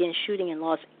due to begin shooting in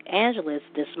Los Angeles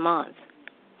this month.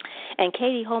 And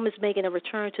Katie Holmes is making a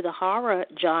return to the horror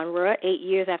genre 8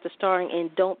 years after starring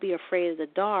in Don't Be Afraid of the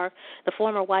Dark. The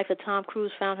former wife of Tom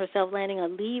Cruise found herself landing a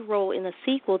lead role in the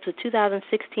sequel to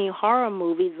 2016 horror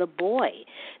movie The Boy.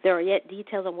 There are yet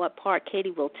details on what part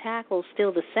Katie will tackle.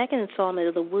 Still, the second installment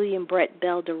of the William Brett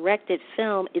Bell-directed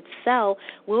film itself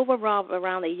will revolve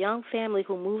around a young family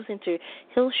who moves into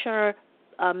Hillshire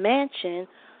Mansion,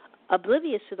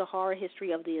 oblivious to the horror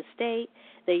history of the estate.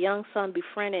 Their young son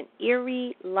befriends an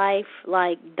eerie,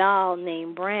 lifelike doll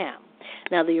named Bram.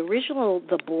 Now, the original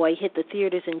The Boy hit the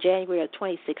theaters in January of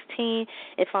 2016.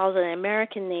 It follows an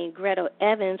American named Greta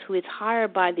Evans, who is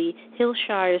hired by the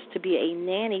Hillshires to be a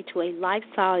nanny to a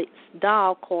life-size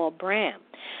doll called Bram.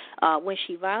 When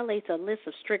she violates a list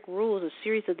of strict rules, a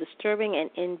series of disturbing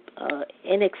and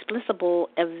inexplicable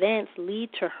events lead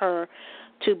to her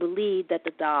to believe that the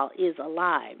doll is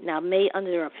alive. Now, made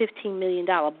under a $15 million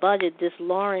budget, this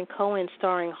Lauren Cohen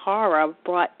starring horror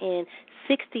brought in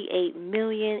 $68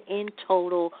 million in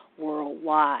total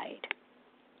worldwide.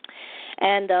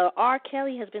 And R.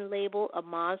 Kelly has been labeled a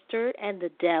monster and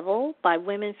the devil by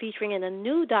Women, featuring in a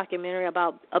new documentary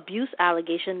about abuse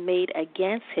allegations made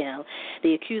against him.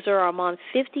 The accusers are among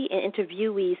 50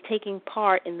 interviewees taking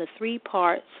part in the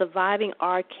 3-part Surviving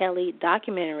R. Kelly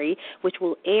documentary, which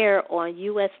will air on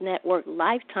U.S. network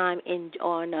Lifetime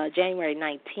on January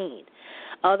 19th.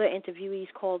 Other interviewees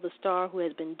called the star, who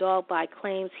has been dogged by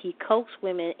claims he coaxed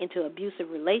women into abusive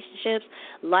relationships,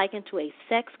 likened to a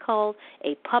sex cult,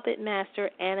 a puppet master,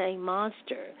 and a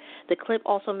monster. The clip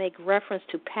also makes reference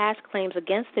to past claims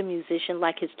against the musician,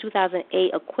 like his 2008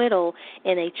 acquittal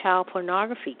in a child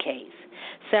pornography case.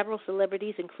 Several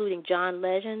celebrities, including John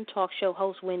Legend, talk show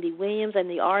host Wendy Williams, and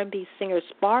the R&B singer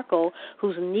Sparkle,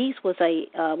 whose niece was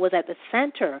at the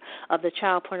center of the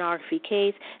child pornography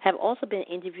case, have also been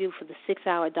interviewed for the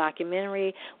 6-hour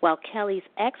documentary, while Kelly's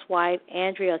ex-wife,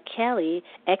 Andrea Kelly,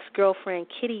 ex-girlfriend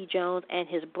Kitty Jones, and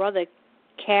his brother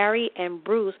Carrie and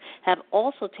Bruce have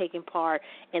also taken part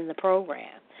in the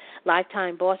program.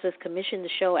 Lifetime bosses commissioned the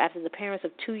show after the parents of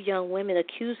 2 young women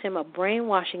accused him of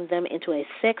brainwashing them into a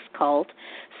sex cult.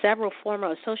 Several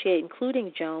former associates,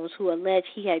 including Jones, who alleged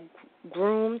he had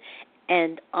groomed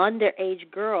an underage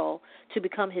girl to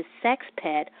become his sex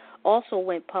pet, also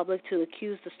went public to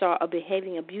accuse the star of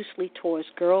behaving abusively towards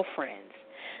girlfriends.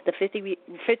 The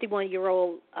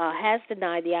 51-year-old has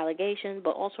denied the allegation,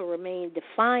 but also remained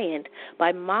defiant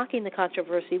by mocking the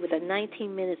controversy with a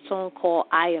 19-minute song called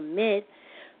I Admit.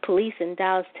 Police in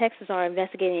Dallas, Texas are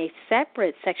investigating a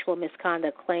separate sexual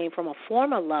misconduct claim from a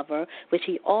former lover, which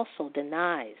he also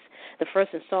denies. The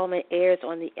first installment airs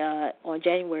on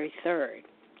January 3rd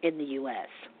in the U.S.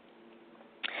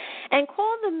 And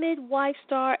Call the Midwife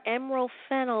star Emerald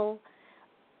Fennell,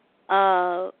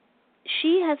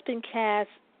 she has been cast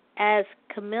as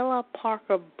Camilla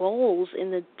Parker Bowles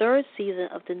in the 3rd season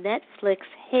of the Netflix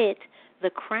hit The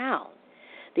Crown.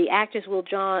 The actors will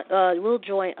join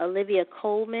Olivia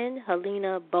Colman,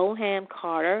 Helena Bonham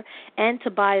Carter, and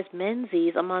Tobias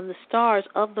Menzies among the stars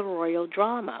of the royal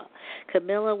drama.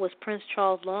 Camilla was Prince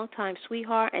Charles' longtime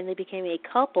sweetheart, and they became a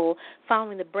couple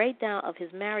following the breakdown of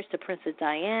his marriage to Princess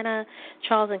Diana.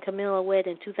 Charles and Camilla wed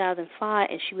in 2005,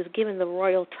 and she was given the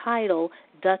royal title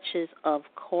Duchess of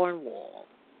Cornwall.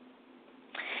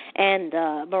 And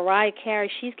Mariah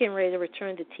Carey, she's getting ready to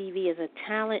return to TV as a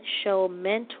talent show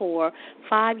mentor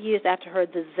 5 years after her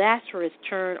disastrous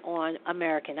turn on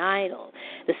American Idol.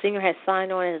 The singer has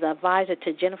signed on as an advisor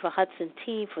to Jennifer Hudson's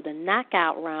team for the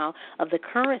knockout round of the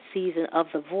current season of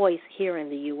The Voice here in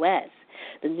the U.S.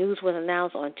 The news was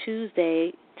announced on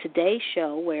Tuesday, Today's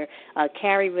Show, where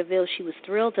Carey revealed she was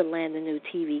thrilled to land a new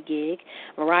TV gig.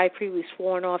 Mariah previously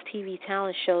sworn off TV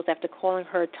talent shows after calling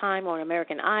her time on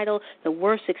American Idol the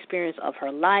worst experience of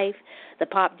her life. The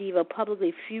pop diva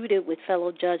publicly feuded with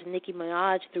fellow judge Nicki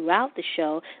Minaj throughout the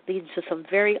show, leading to some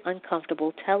very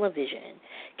uncomfortable television.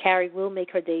 Carey will make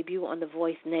her debut on The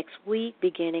Voice next week,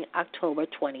 beginning October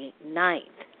 29th.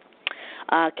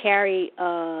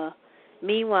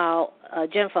 Meanwhile,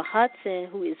 Jennifer Hudson,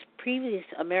 who is previous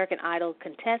American Idol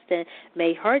contestant,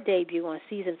 made her debut on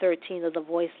season 13 of The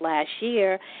Voice last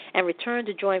year and returned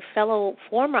to join fellow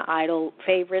former Idol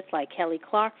favorites like Kelly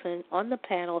Clarkson on the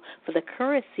panel for the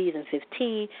current season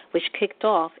 15, which kicked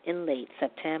off in late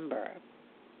September.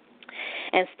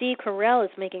 And Steve Carell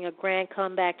is making a grand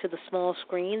comeback to the small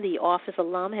screen. The Office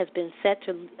alum has been set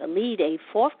to lead a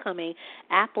forthcoming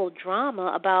Apple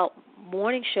drama about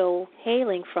morning show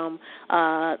hailing from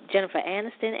Jennifer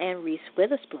Aniston and Reese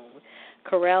Witherspoon.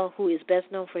 Carell, who is best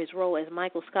known for his role as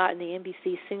Michael Scott in the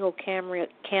NBC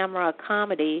single-camera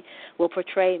comedy, will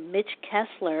portray Mitch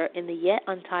Kessler in the yet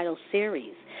untitled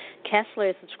series. Kessler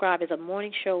is described as a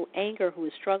morning show anchor who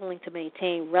is struggling to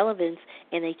maintain relevance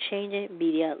in a changing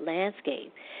media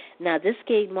landscape. Now, this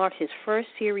gig marks his first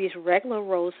series regular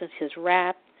role since his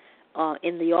rap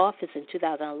in The Office in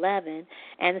 2011.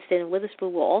 Aniston and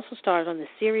Witherspoon will also star on the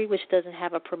series, which doesn't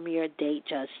have a premiere date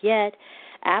just yet.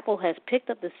 Apple has picked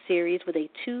up the series with a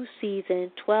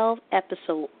 2-season,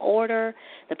 12-episode order.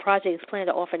 The project is planned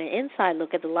to offer an inside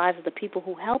look at the lives of the people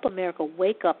who help America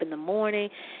wake up in the morning.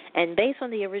 And based on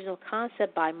the original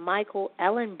concept by Michael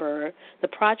Ellenberg, the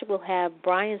project will have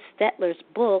Brian Stetler's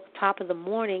book, Top of the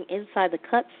Morning, Inside the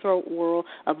Cutthroat World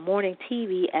of Morning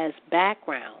TV as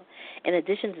background. In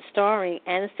addition to starring,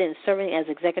 Aniston is serving as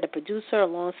executive producer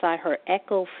alongside her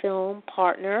Echo film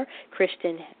partner,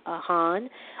 Kristen Hahn.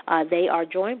 They are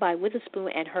joined by Witherspoon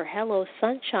and her Hello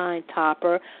Sunshine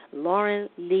topper, Lauren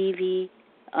Levy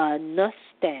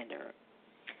Nussstander,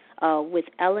 with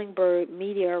Ellenberg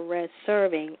Media Red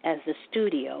serving as the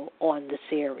studio on the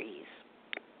series.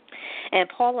 And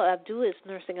Paula Abdul is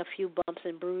nursing a few bumps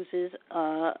and bruises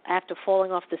after falling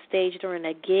off the stage during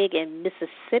a gig in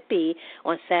Mississippi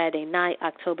on Saturday night,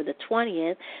 October the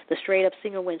 20th. The straight-up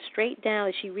singer went straight down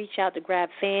as she reached out to grab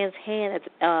fans' hand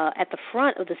at the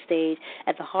front of the stage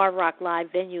at the Hard Rock Live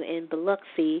venue in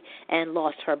Biloxi and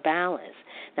lost her balance.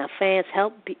 Now, fans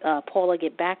helped Paula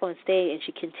get back on stage, and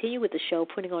she continued with the show,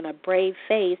 putting on a brave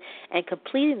face and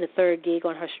completing the third gig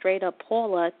on her Straight Up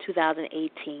Paula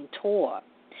 2018 tour.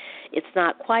 It's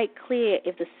not quite clear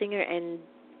if the singer and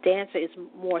dancer is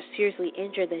more seriously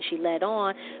injured than she let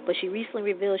on, but she recently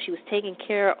revealed she was taken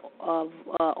care of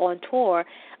on tour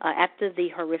after the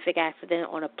horrific accident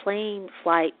on a plane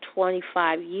flight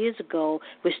 25 years ago,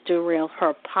 which derailed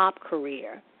her pop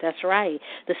career. That's right.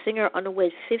 The singer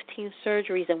underwent 15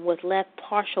 surgeries and was left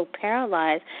partial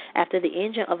paralyzed after the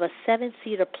engine of a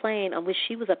 7-seater plane on which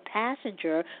she was a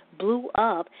passenger blew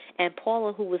up, and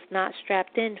Paula, who was not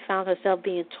strapped in, found herself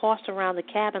being tossed around the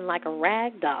cabin like a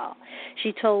rag doll.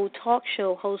 She told talk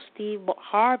show host Steve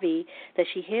Harvey that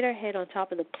she hit her head on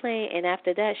top of the plane, and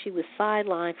after that she was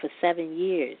sidelined for 7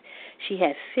 years. She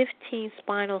had 15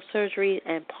 spinal surgeries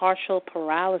and partial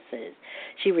paralysis.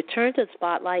 She returned to the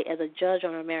spotlight as a judge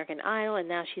on American Idol, and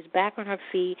now she's back on her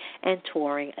feet and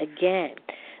touring again.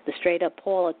 The Straight Up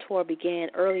Paula tour began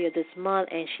earlier this month,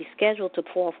 and she's scheduled to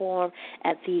perform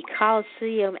at the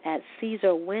Coliseum at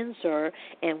Caesar Windsor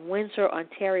in Windsor,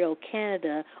 Ontario,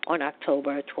 Canada on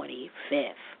October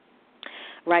 25th.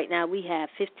 Right now we have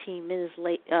 15 minutes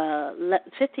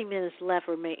left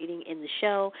remaining in the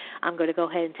show. I'm going to go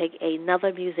ahead and take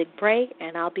another music break,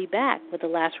 and I'll be back with the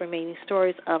last remaining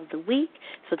stories of the week,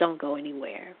 so don't go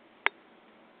anywhere.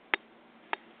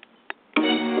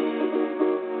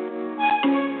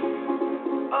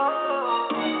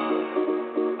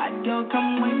 Don't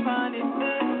come wait on it.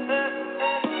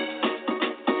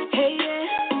 Hey yeah,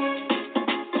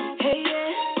 hey yeah,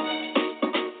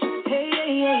 hey yeah,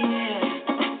 yeah, yeah.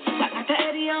 Like the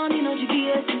Eddie on, you know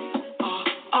GPS.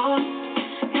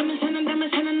 Them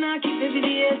sending, I keep every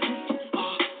day.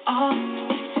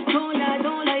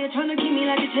 Don't lie, you're trying to keep me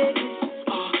like a ticket.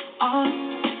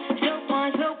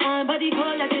 Slow one, body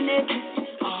cold like a necklace.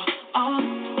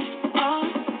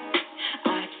 I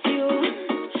feel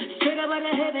straight up out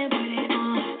of heaven.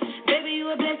 Baby, you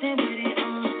a blessing with it,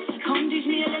 Come teach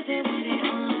me a lesson with it,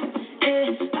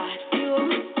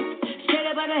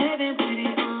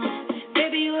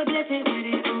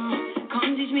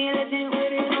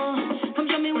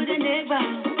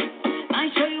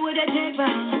 what I take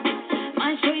back.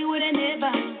 Might show you what I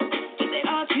never. They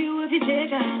all true if you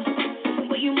take out. The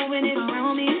way you moving it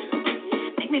around me.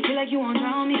 Make me feel like you won't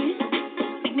drown me.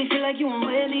 Make me feel like you won't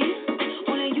wear me.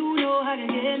 Only you know how to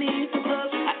get me.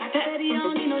 I got it, I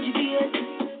don't need no GPS.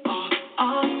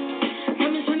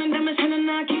 Diamonds turning,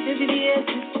 I keep the GPS.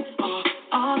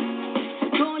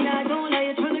 Don't lie,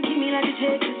 you're trying to keep me like a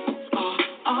Texas.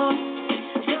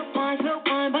 Slow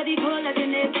one, body cold like a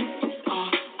necklace.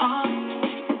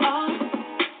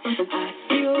 I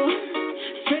see you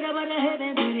straight up out of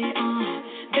heaven, put it on.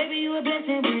 Baby, you a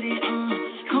blessing, put it on.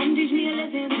 Come teach me a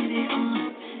lesson, put it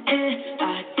on.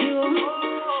 I do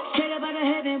straight up out of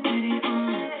heaven, put it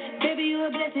on. Baby, you a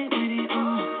blessing, put it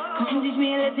on. Come teach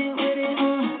me a lesson, put it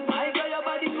on. I got your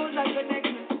body cold like a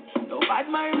necklace. No bad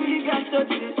man really can't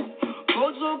touch this.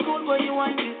 Cold so cold when you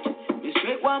want it. Me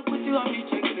straight one put you on me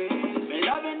checklist. Me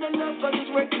loving the love cause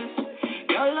it's reckless.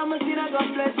 Girl, I'ma see that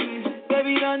God bless me.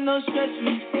 Baby, don't no stress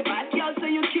me. If I can't say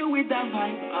you kill with that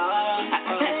vibe.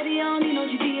 I said I don't need no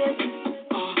GPS.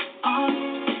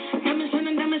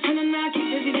 Diamonds turning, I keep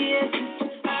the GPS.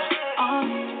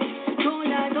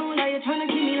 Don't lie, you're trying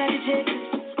to keep me like a Texas.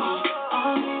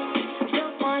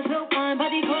 Slow one,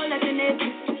 body cold like a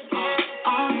necklace.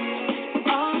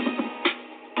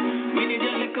 We need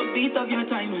a little beat of your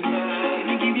time, and let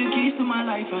me give you keys to my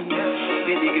life, and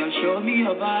baby girl, show me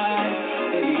your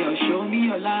vibe. Baby girl, show me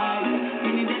your life.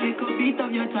 We need a little beat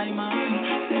of your time,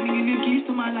 and let me give you keys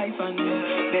to my life, and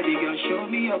baby girl, show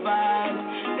me your vibe.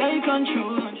 Take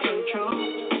control.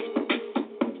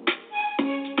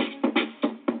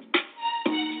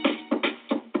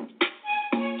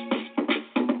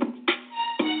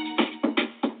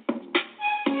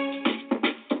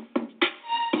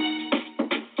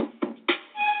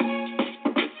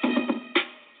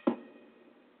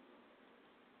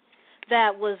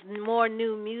 That was more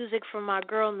new music from our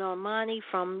girl Normani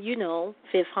from,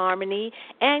 Fifth Harmony,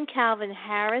 and Calvin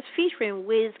Harris featuring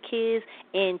Wiz Kids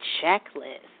in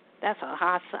Checklist. That's a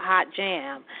hot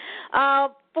jam.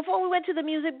 Before we went to the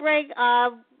music break,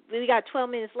 we got 12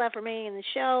 minutes left remaining in the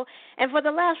show. And for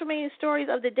the last remaining stories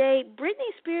of the day,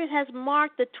 Britney Spears has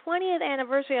marked the 20th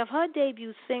anniversary of her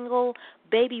debut single,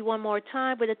 Baby One More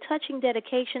Time, with a touching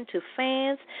dedication to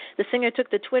fans. The singer took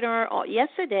to Twitter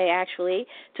yesterday, actually,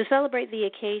 to celebrate the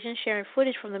occasion, sharing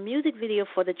footage from the music video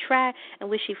for the track in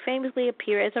which she famously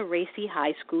appeared as a racy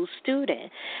high school student.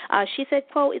 She said,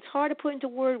 quote, "It's hard to put into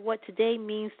words what today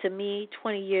means to me.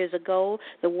 20 years ago,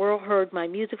 the world heard my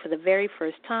music for the very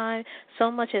first time. So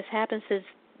much has happened since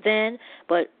then,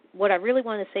 but what I really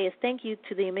want to say is thank you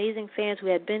to the amazing fans who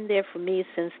have been there for me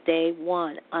since day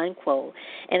one," unquote.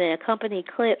 And in an accompanying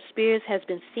clip, Spears has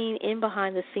been seen in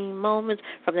behind-the-scenes moments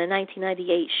from the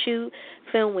 1998 shoot,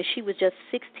 filmed when she was just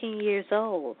 16 years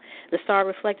old. The star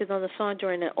reflected on the song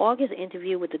during an August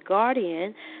interview with The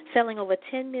Guardian. Selling over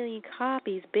 10 million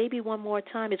copies, Baby One More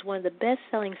Time is one of the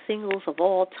best-selling singles of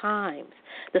all times.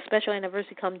 The special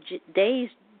anniversary comes just days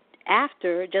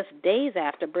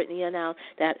after Britney announced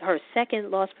that her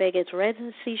second Las Vegas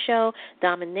residency show,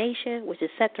 Domination, which is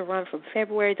set to run from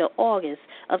February to August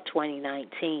of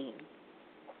 2019.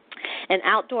 And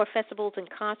outdoor festivals and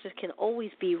concerts can always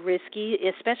be risky,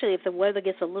 especially if the weather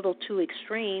gets a little too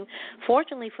extreme.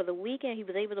 Fortunately for the weekend, he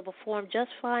was able to perform just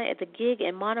fine at the gig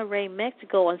in Monterrey,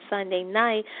 Mexico on Sunday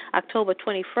night, October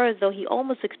 21st, though he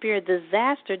almost experienced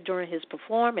disaster during his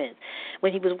performance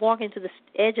when he was walking to the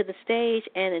edge of the stage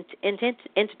and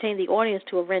entertained the audience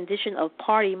to a rendition of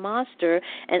Party Monster.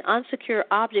 An unsecure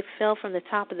object fell from the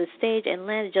top of the stage and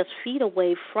landed just feet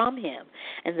away from him.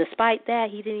 And despite that,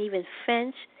 he didn't even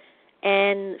flinch,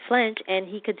 and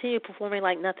he continued performing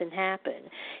like nothing happened.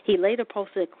 He later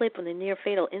posted a clip of the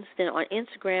near-fatal incident on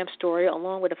Instagram story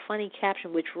along with a funny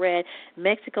caption which read,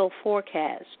 "Mexico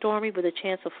forecast, stormy with a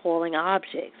chance of falling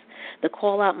objects." The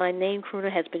Call Out My Name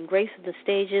crooner has been gracing the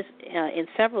stages in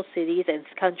several cities and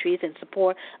countries in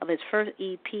support of his first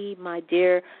EP, My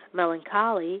Dear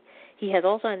Melancholy. He has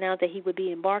also announced that he would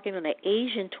be embarking on an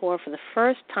Asian tour for the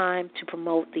first time to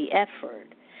promote the effort.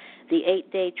 The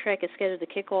 8-day trek is scheduled to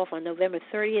kick off on November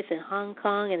 30th in Hong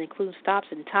Kong and include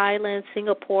stops in Thailand,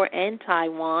 Singapore, and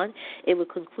Taiwan. It will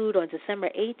conclude on December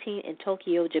 18th in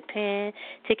Tokyo, Japan.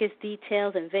 Tickets,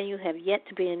 details, and venues have yet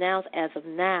to be announced as of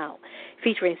now.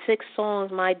 Featuring 6 songs,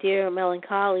 My Dear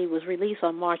Melancholy was released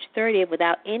on March 30th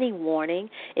without any warning.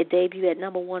 It debuted at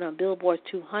number 1 on Billboard's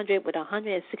 200 with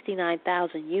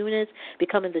 169,000 units,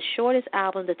 becoming the shortest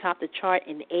album to top the chart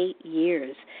in 8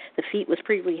 years. The feat was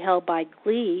previously held by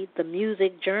Glee, The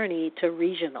Music Journey to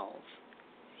Regionals.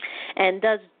 And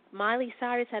does Miley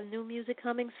Cyrus have new music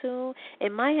coming soon?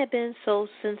 It might have been so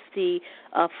since the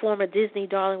former Disney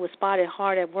darling was spotted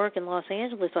hard at work in Los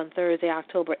Angeles on Thursday,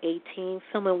 October 18th,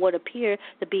 filming what appeared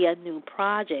to be a new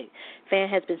project. Fan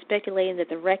has been speculating that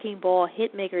the Wrecking Ball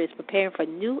hitmaker is preparing for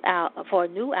a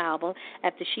new album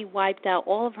after she wiped out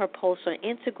all of her posts on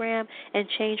Instagram and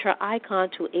changed her icon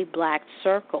to a black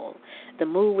circle. The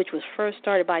move, which was first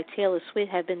started by Taylor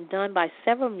Swift, has been done by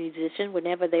several musicians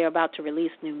whenever they are about to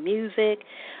release new music.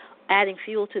 Adding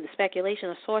fuel to the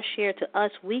speculation, a source shared to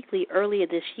Us Weekly earlier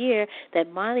this year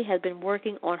that Miley has been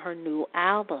working on her new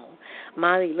album.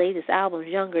 Miley's latest album,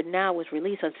 Younger Now, was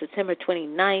released on September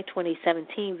 29,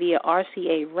 2017 via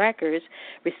RCA Records,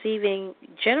 receiving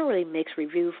generally mixed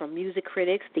reviews from music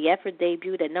critics. The effort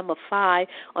debuted at number 5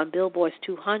 on Billboard's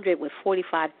 200 with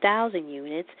 45,000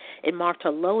 units. It marked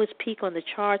her lowest peak on the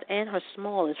charts and her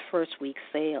smallest first-week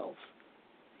sales.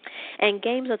 And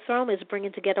Games of Thrones is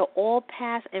bringing together all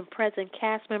past and present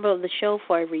cast members of the show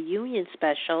for a reunion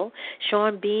special.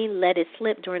 Sean Bean let it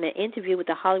slip during an interview with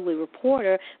The Hollywood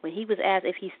Reporter when he was asked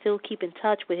if he still keep in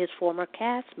touch with his former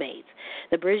castmates.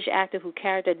 The British actor whose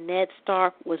character Ned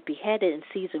Stark was beheaded in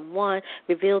Season 1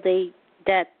 revealed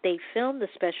that they filmed the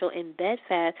special in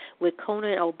Belfast with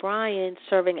Conan O'Brien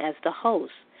serving as the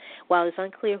host. While it's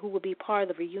unclear who will be part of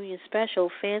the reunion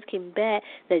special, fans can bet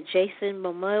that Jason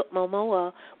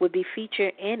Momoa would be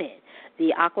featured in it.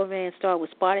 The Aquaman star was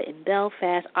spotted in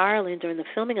Belfast, Ireland during the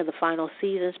filming of the final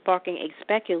season, sparking a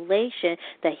speculation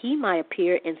that he might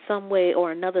appear in some way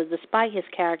or another despite his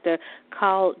character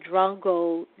Khal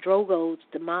Drogo's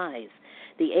demise.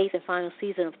 The 8th and final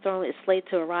season of Thrones is slated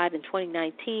to arrive in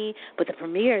 2019, but the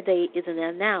premiere date isn't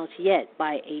announced yet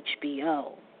by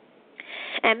HBO.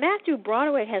 And Matthew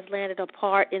Broderick has landed a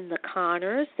part in The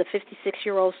Conners. The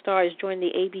 56-year-old star is joining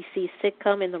the ABC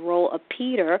sitcom in the role of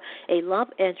Peter, a love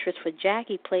interest for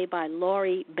Jackie, played by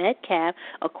Laurie Metcalf,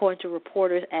 according to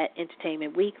reporters at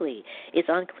Entertainment Weekly. It's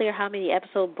unclear how many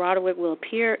episodes Broderick will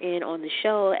appear in on the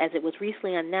show, as it was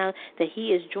recently announced that he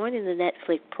is joining the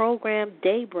Netflix program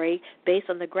Daybreak, based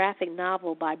on the graphic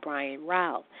novel by Brian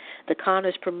Ralph. The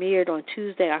Conners premiered on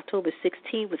Tuesday, October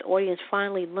 16th, with audience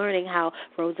finally learning how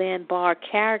Roseanne Barr's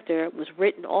character was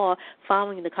written off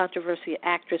following the controversial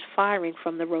actress firing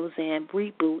from the Roseanne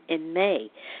reboot in May.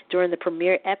 During the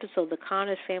premiere episode, the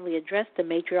Conners family addressed the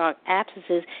matriarch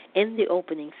absences in the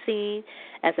opening scene.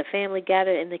 As the family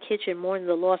gathered in the kitchen mourning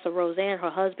the loss of Roseanne, her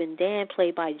husband Dan,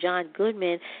 played by John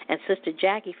Goodman, and sister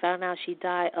Jackie found out she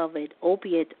died of an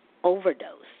opiate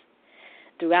overdose.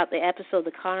 Throughout the episode,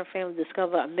 the Connor family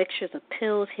discovered a mixture of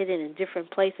pills hidden in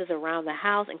different places around the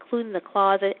house, including the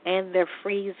closet and their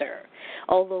freezer.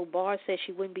 Although Barr said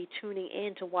she wouldn't be tuning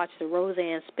in to watch the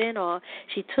Roseanne spinoff,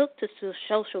 she took to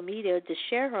social media to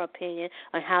share her opinion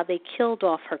on how they killed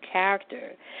off her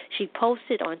character. She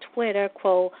posted on Twitter,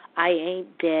 quote, "I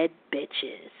ain't dead,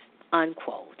 bitches,"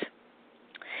 unquote.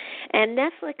 And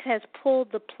Netflix has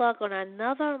pulled the plug on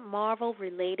another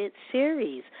Marvel-related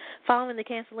series. Following the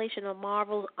cancellation of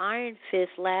Marvel's Iron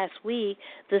Fist last week,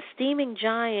 the streaming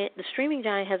giant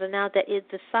has announced that it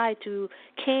decided to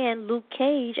can Luke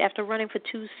Cage after running for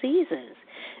 2 seasons.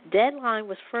 Deadline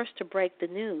was first to break the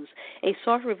news. A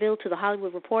source revealed to The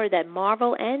Hollywood Reporter that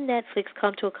Marvel and Netflix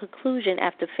come to a conclusion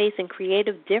after facing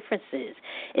creative differences.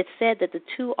 It said that the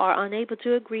two are unable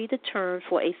to agree to terms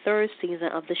for a 3rd season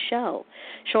of the show.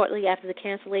 Shortly after the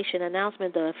cancellation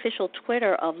announcement, the official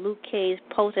Twitter of Luke Cage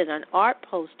posted an art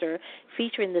poster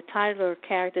featuring the title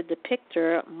character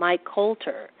depictor Mike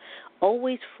Coulter.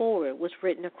 "Always Forward" was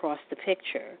written across the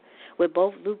picture. With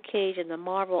both Luke Cage and the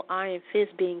Marvel Iron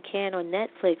Fist being canned on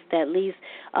Netflix, that leaves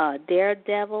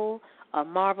Daredevil,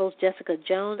 Marvel's Jessica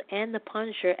Jones, and The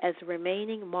Punisher as the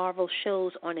remaining Marvel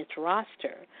shows on its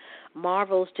roster.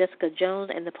 Marvel's Jessica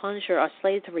Jones and The Punisher are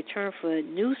slated to return for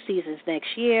new seasons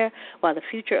next year, while the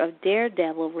future of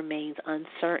Daredevil remains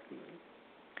uncertain.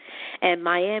 And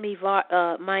Miami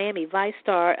Vice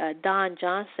star Don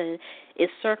Johnson is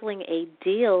circling a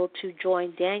deal to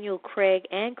join Daniel Craig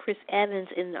and Chris Evans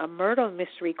in a murder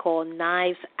mystery called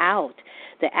Knives Out.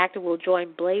 The actor will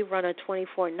join Blade Runner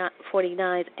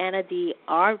 2049's Ana de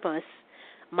Armas,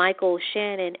 Michael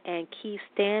Shannon, and Keith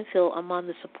Stanfield among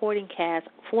the supporting cast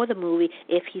for the movie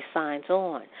if he signs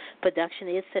on. Production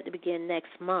is set to begin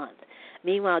next month.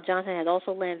 Meanwhile, Johnson has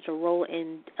also landed a role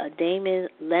in Damon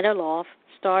Lindelof's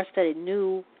star-studded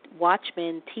new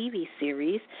Watchmen TV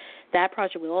series. That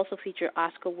project will also feature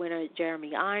Oscar winner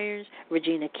Jeremy Irons,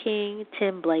 Regina King,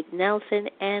 Tim Blake Nelson,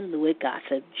 and Louis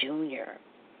Gossett Jr.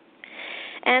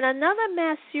 And another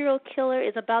mass serial killer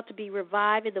is about to be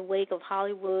revived in the wake of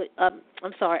Halloween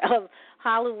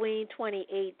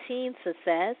 2018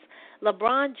 success.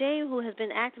 LeBron James, who has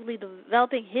been actively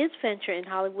developing his venture in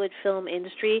Hollywood film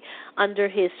industry under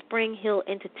his Spring Hill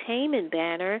Entertainment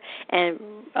banner and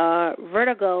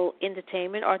Vertigo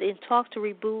Entertainment, are in talks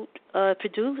to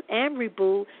produce and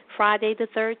reboot Friday the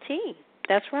 13th.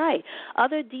 That's right.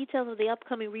 Other details of the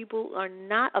upcoming reboot are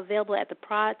not available at the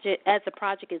project, as the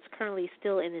project is currently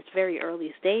still in its very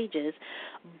early stages.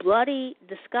 Bloody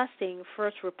Disgusting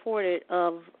first reported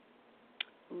of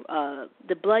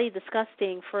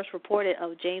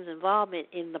James' involvement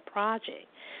in the project.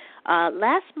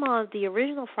 Last month, the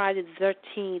original Friday the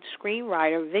 13th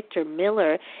screenwriter, Victor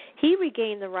Miller, he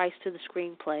regained the rights to the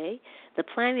screenplay, the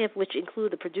planning of which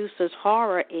include the producers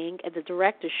Horror Inc. and the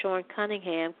director Sean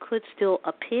Cunningham could still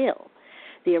appeal.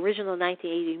 The original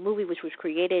 1980 movie, which was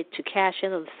created to cash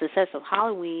in on the success of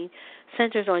Halloween,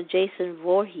 centers on Jason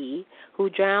Voorhees, who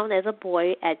drowned as a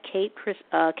boy at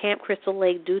Camp Crystal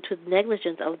Lake due to the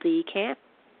negligence of the camp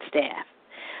staff.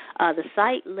 The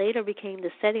site later became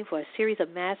the setting for a series of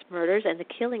mass murders, and the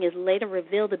killing is later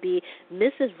revealed to be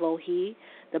Mrs. Voorhees,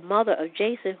 the mother of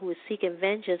Jason, who is seeking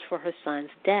vengeance for her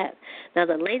son's death. Now,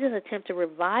 the latest attempt to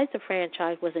revive the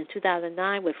franchise was in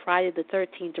 2009 with Friday the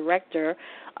 13th director,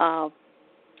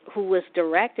 who was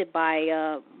directed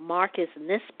by Marcus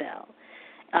Nispel.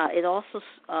 It also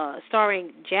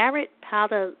starring Jared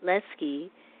Padalecki.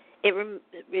 It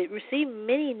received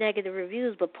many negative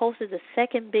reviews, but posted the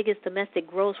second biggest domestic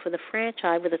gross for the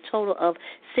franchise with a total of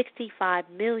 $65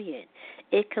 million.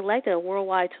 It collected a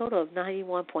worldwide total of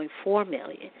 $91.4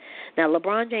 million. Now,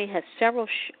 LeBron James has several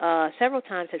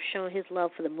times have shown his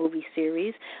love for the movie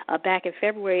series. Back in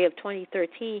February of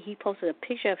 2013, he posted a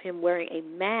picture of him wearing a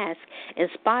mask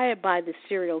inspired by the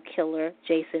serial killer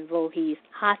Jason Voorhees'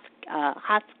 hockey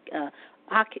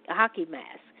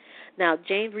mask. Now,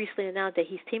 James recently announced that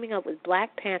he's teaming up with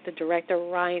Black Panther director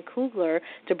Ryan Coogler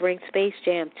to bring Space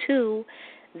Jam 2.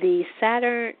 The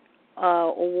Saturn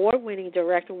award-winning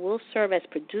director will serve as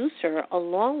producer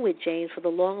along with James for the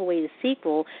long-awaited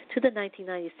sequel to the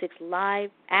 1996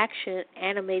 live-action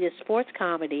animated sports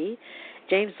comedy.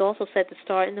 James is also set to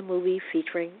star in the movie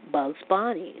featuring Bugs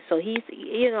Bunny. So he's,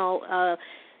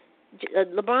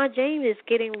 LeBron James is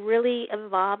getting really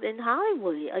involved in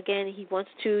Hollywood. Again, he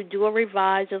wants to do a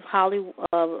revise of Friday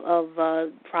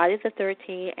the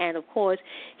 13th, and of course,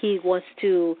 he wants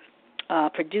to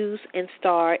produce and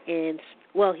star in.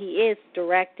 Well, he is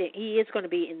directing. He is going to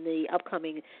be in the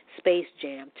upcoming Space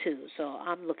Jam 2, so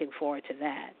I'm looking forward to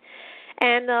that.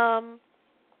 And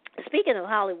speaking of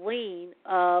Halloween,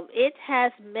 it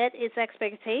has met its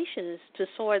expectations to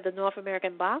soar at the North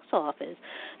American box office.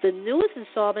 The newest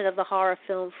installment of the horror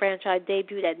film franchise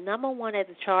debuted at number one at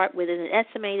the chart with an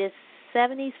estimated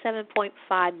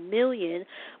 $77.5 million,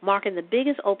 marking the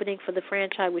biggest opening for the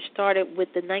franchise, which started with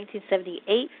the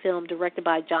 1978 film directed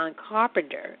by John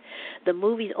Carpenter. The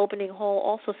movie's opening haul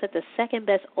also set the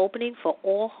second-best opening for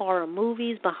all horror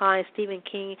movies, behind Stephen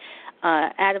King's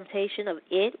adaptation of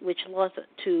It, which launched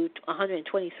to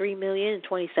 $123 million in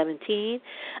 2017.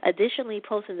 Additionally,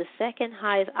 posting the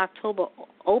second-highest October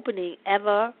opening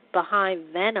ever, behind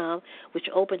Venom, which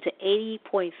opened to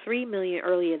 $80.3 million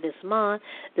earlier this month.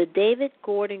 The David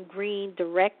Gordon Green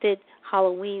directed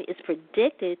Halloween is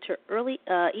predicted to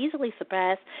easily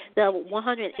surpass the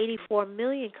 $184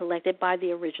 million collected by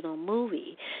the original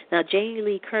movie. Now, Jamie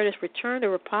Lee Curtis returned to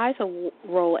reprise her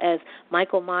role as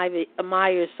Michael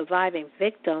Myers' surviving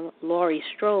victim, Laurie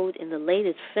Strode, in the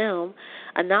latest film.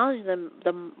 Acknowledging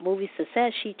the movie's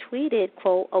success, she tweeted,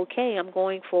 quote, "Okay, I'm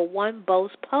going for one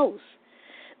Bose post."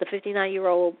 The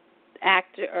 59-year-old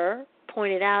actor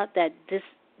pointed out that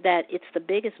it's the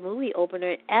biggest movie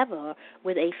opener ever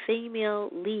with a female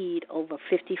lead over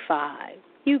 55.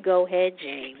 You go ahead,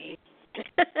 Jamie.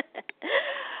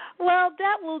 Well,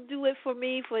 that will do it for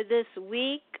me for this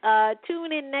week.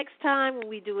 Tune in next time when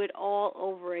we do it all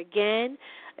over again.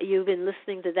 You've been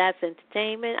listening to That's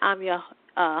Entertainment. I'm your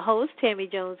host, Tammy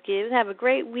Jones Gibbs. Have a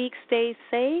great week. Stay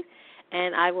safe,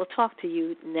 and I will talk to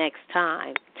you next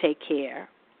time. Take care.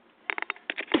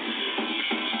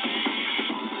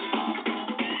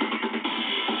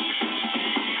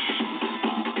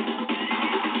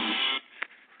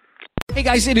 Hey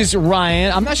guys, it is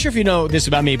Ryan. I'm not sure if you know this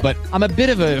about me, but I'm a bit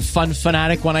of a fun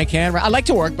fanatic when I can. I like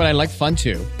to work, but I like fun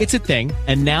too. It's a thing.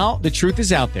 And now the truth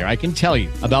is out there. I can tell you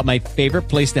about my favorite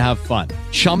place to have fun.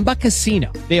 Chumba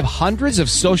Casino. They have hundreds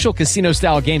of social casino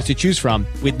style games to choose from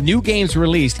with new games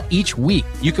released each week.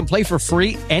 You can play for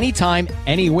free anytime,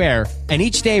 anywhere, And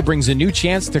each day brings a new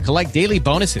chance to collect daily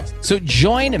bonuses. So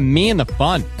join me in the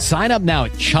fun. Sign up now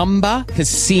at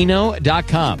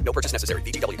ChumbaCasino.com. No purchase necessary.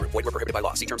 VGW Group. Void where prohibited by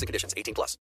law. See terms and conditions. 18+.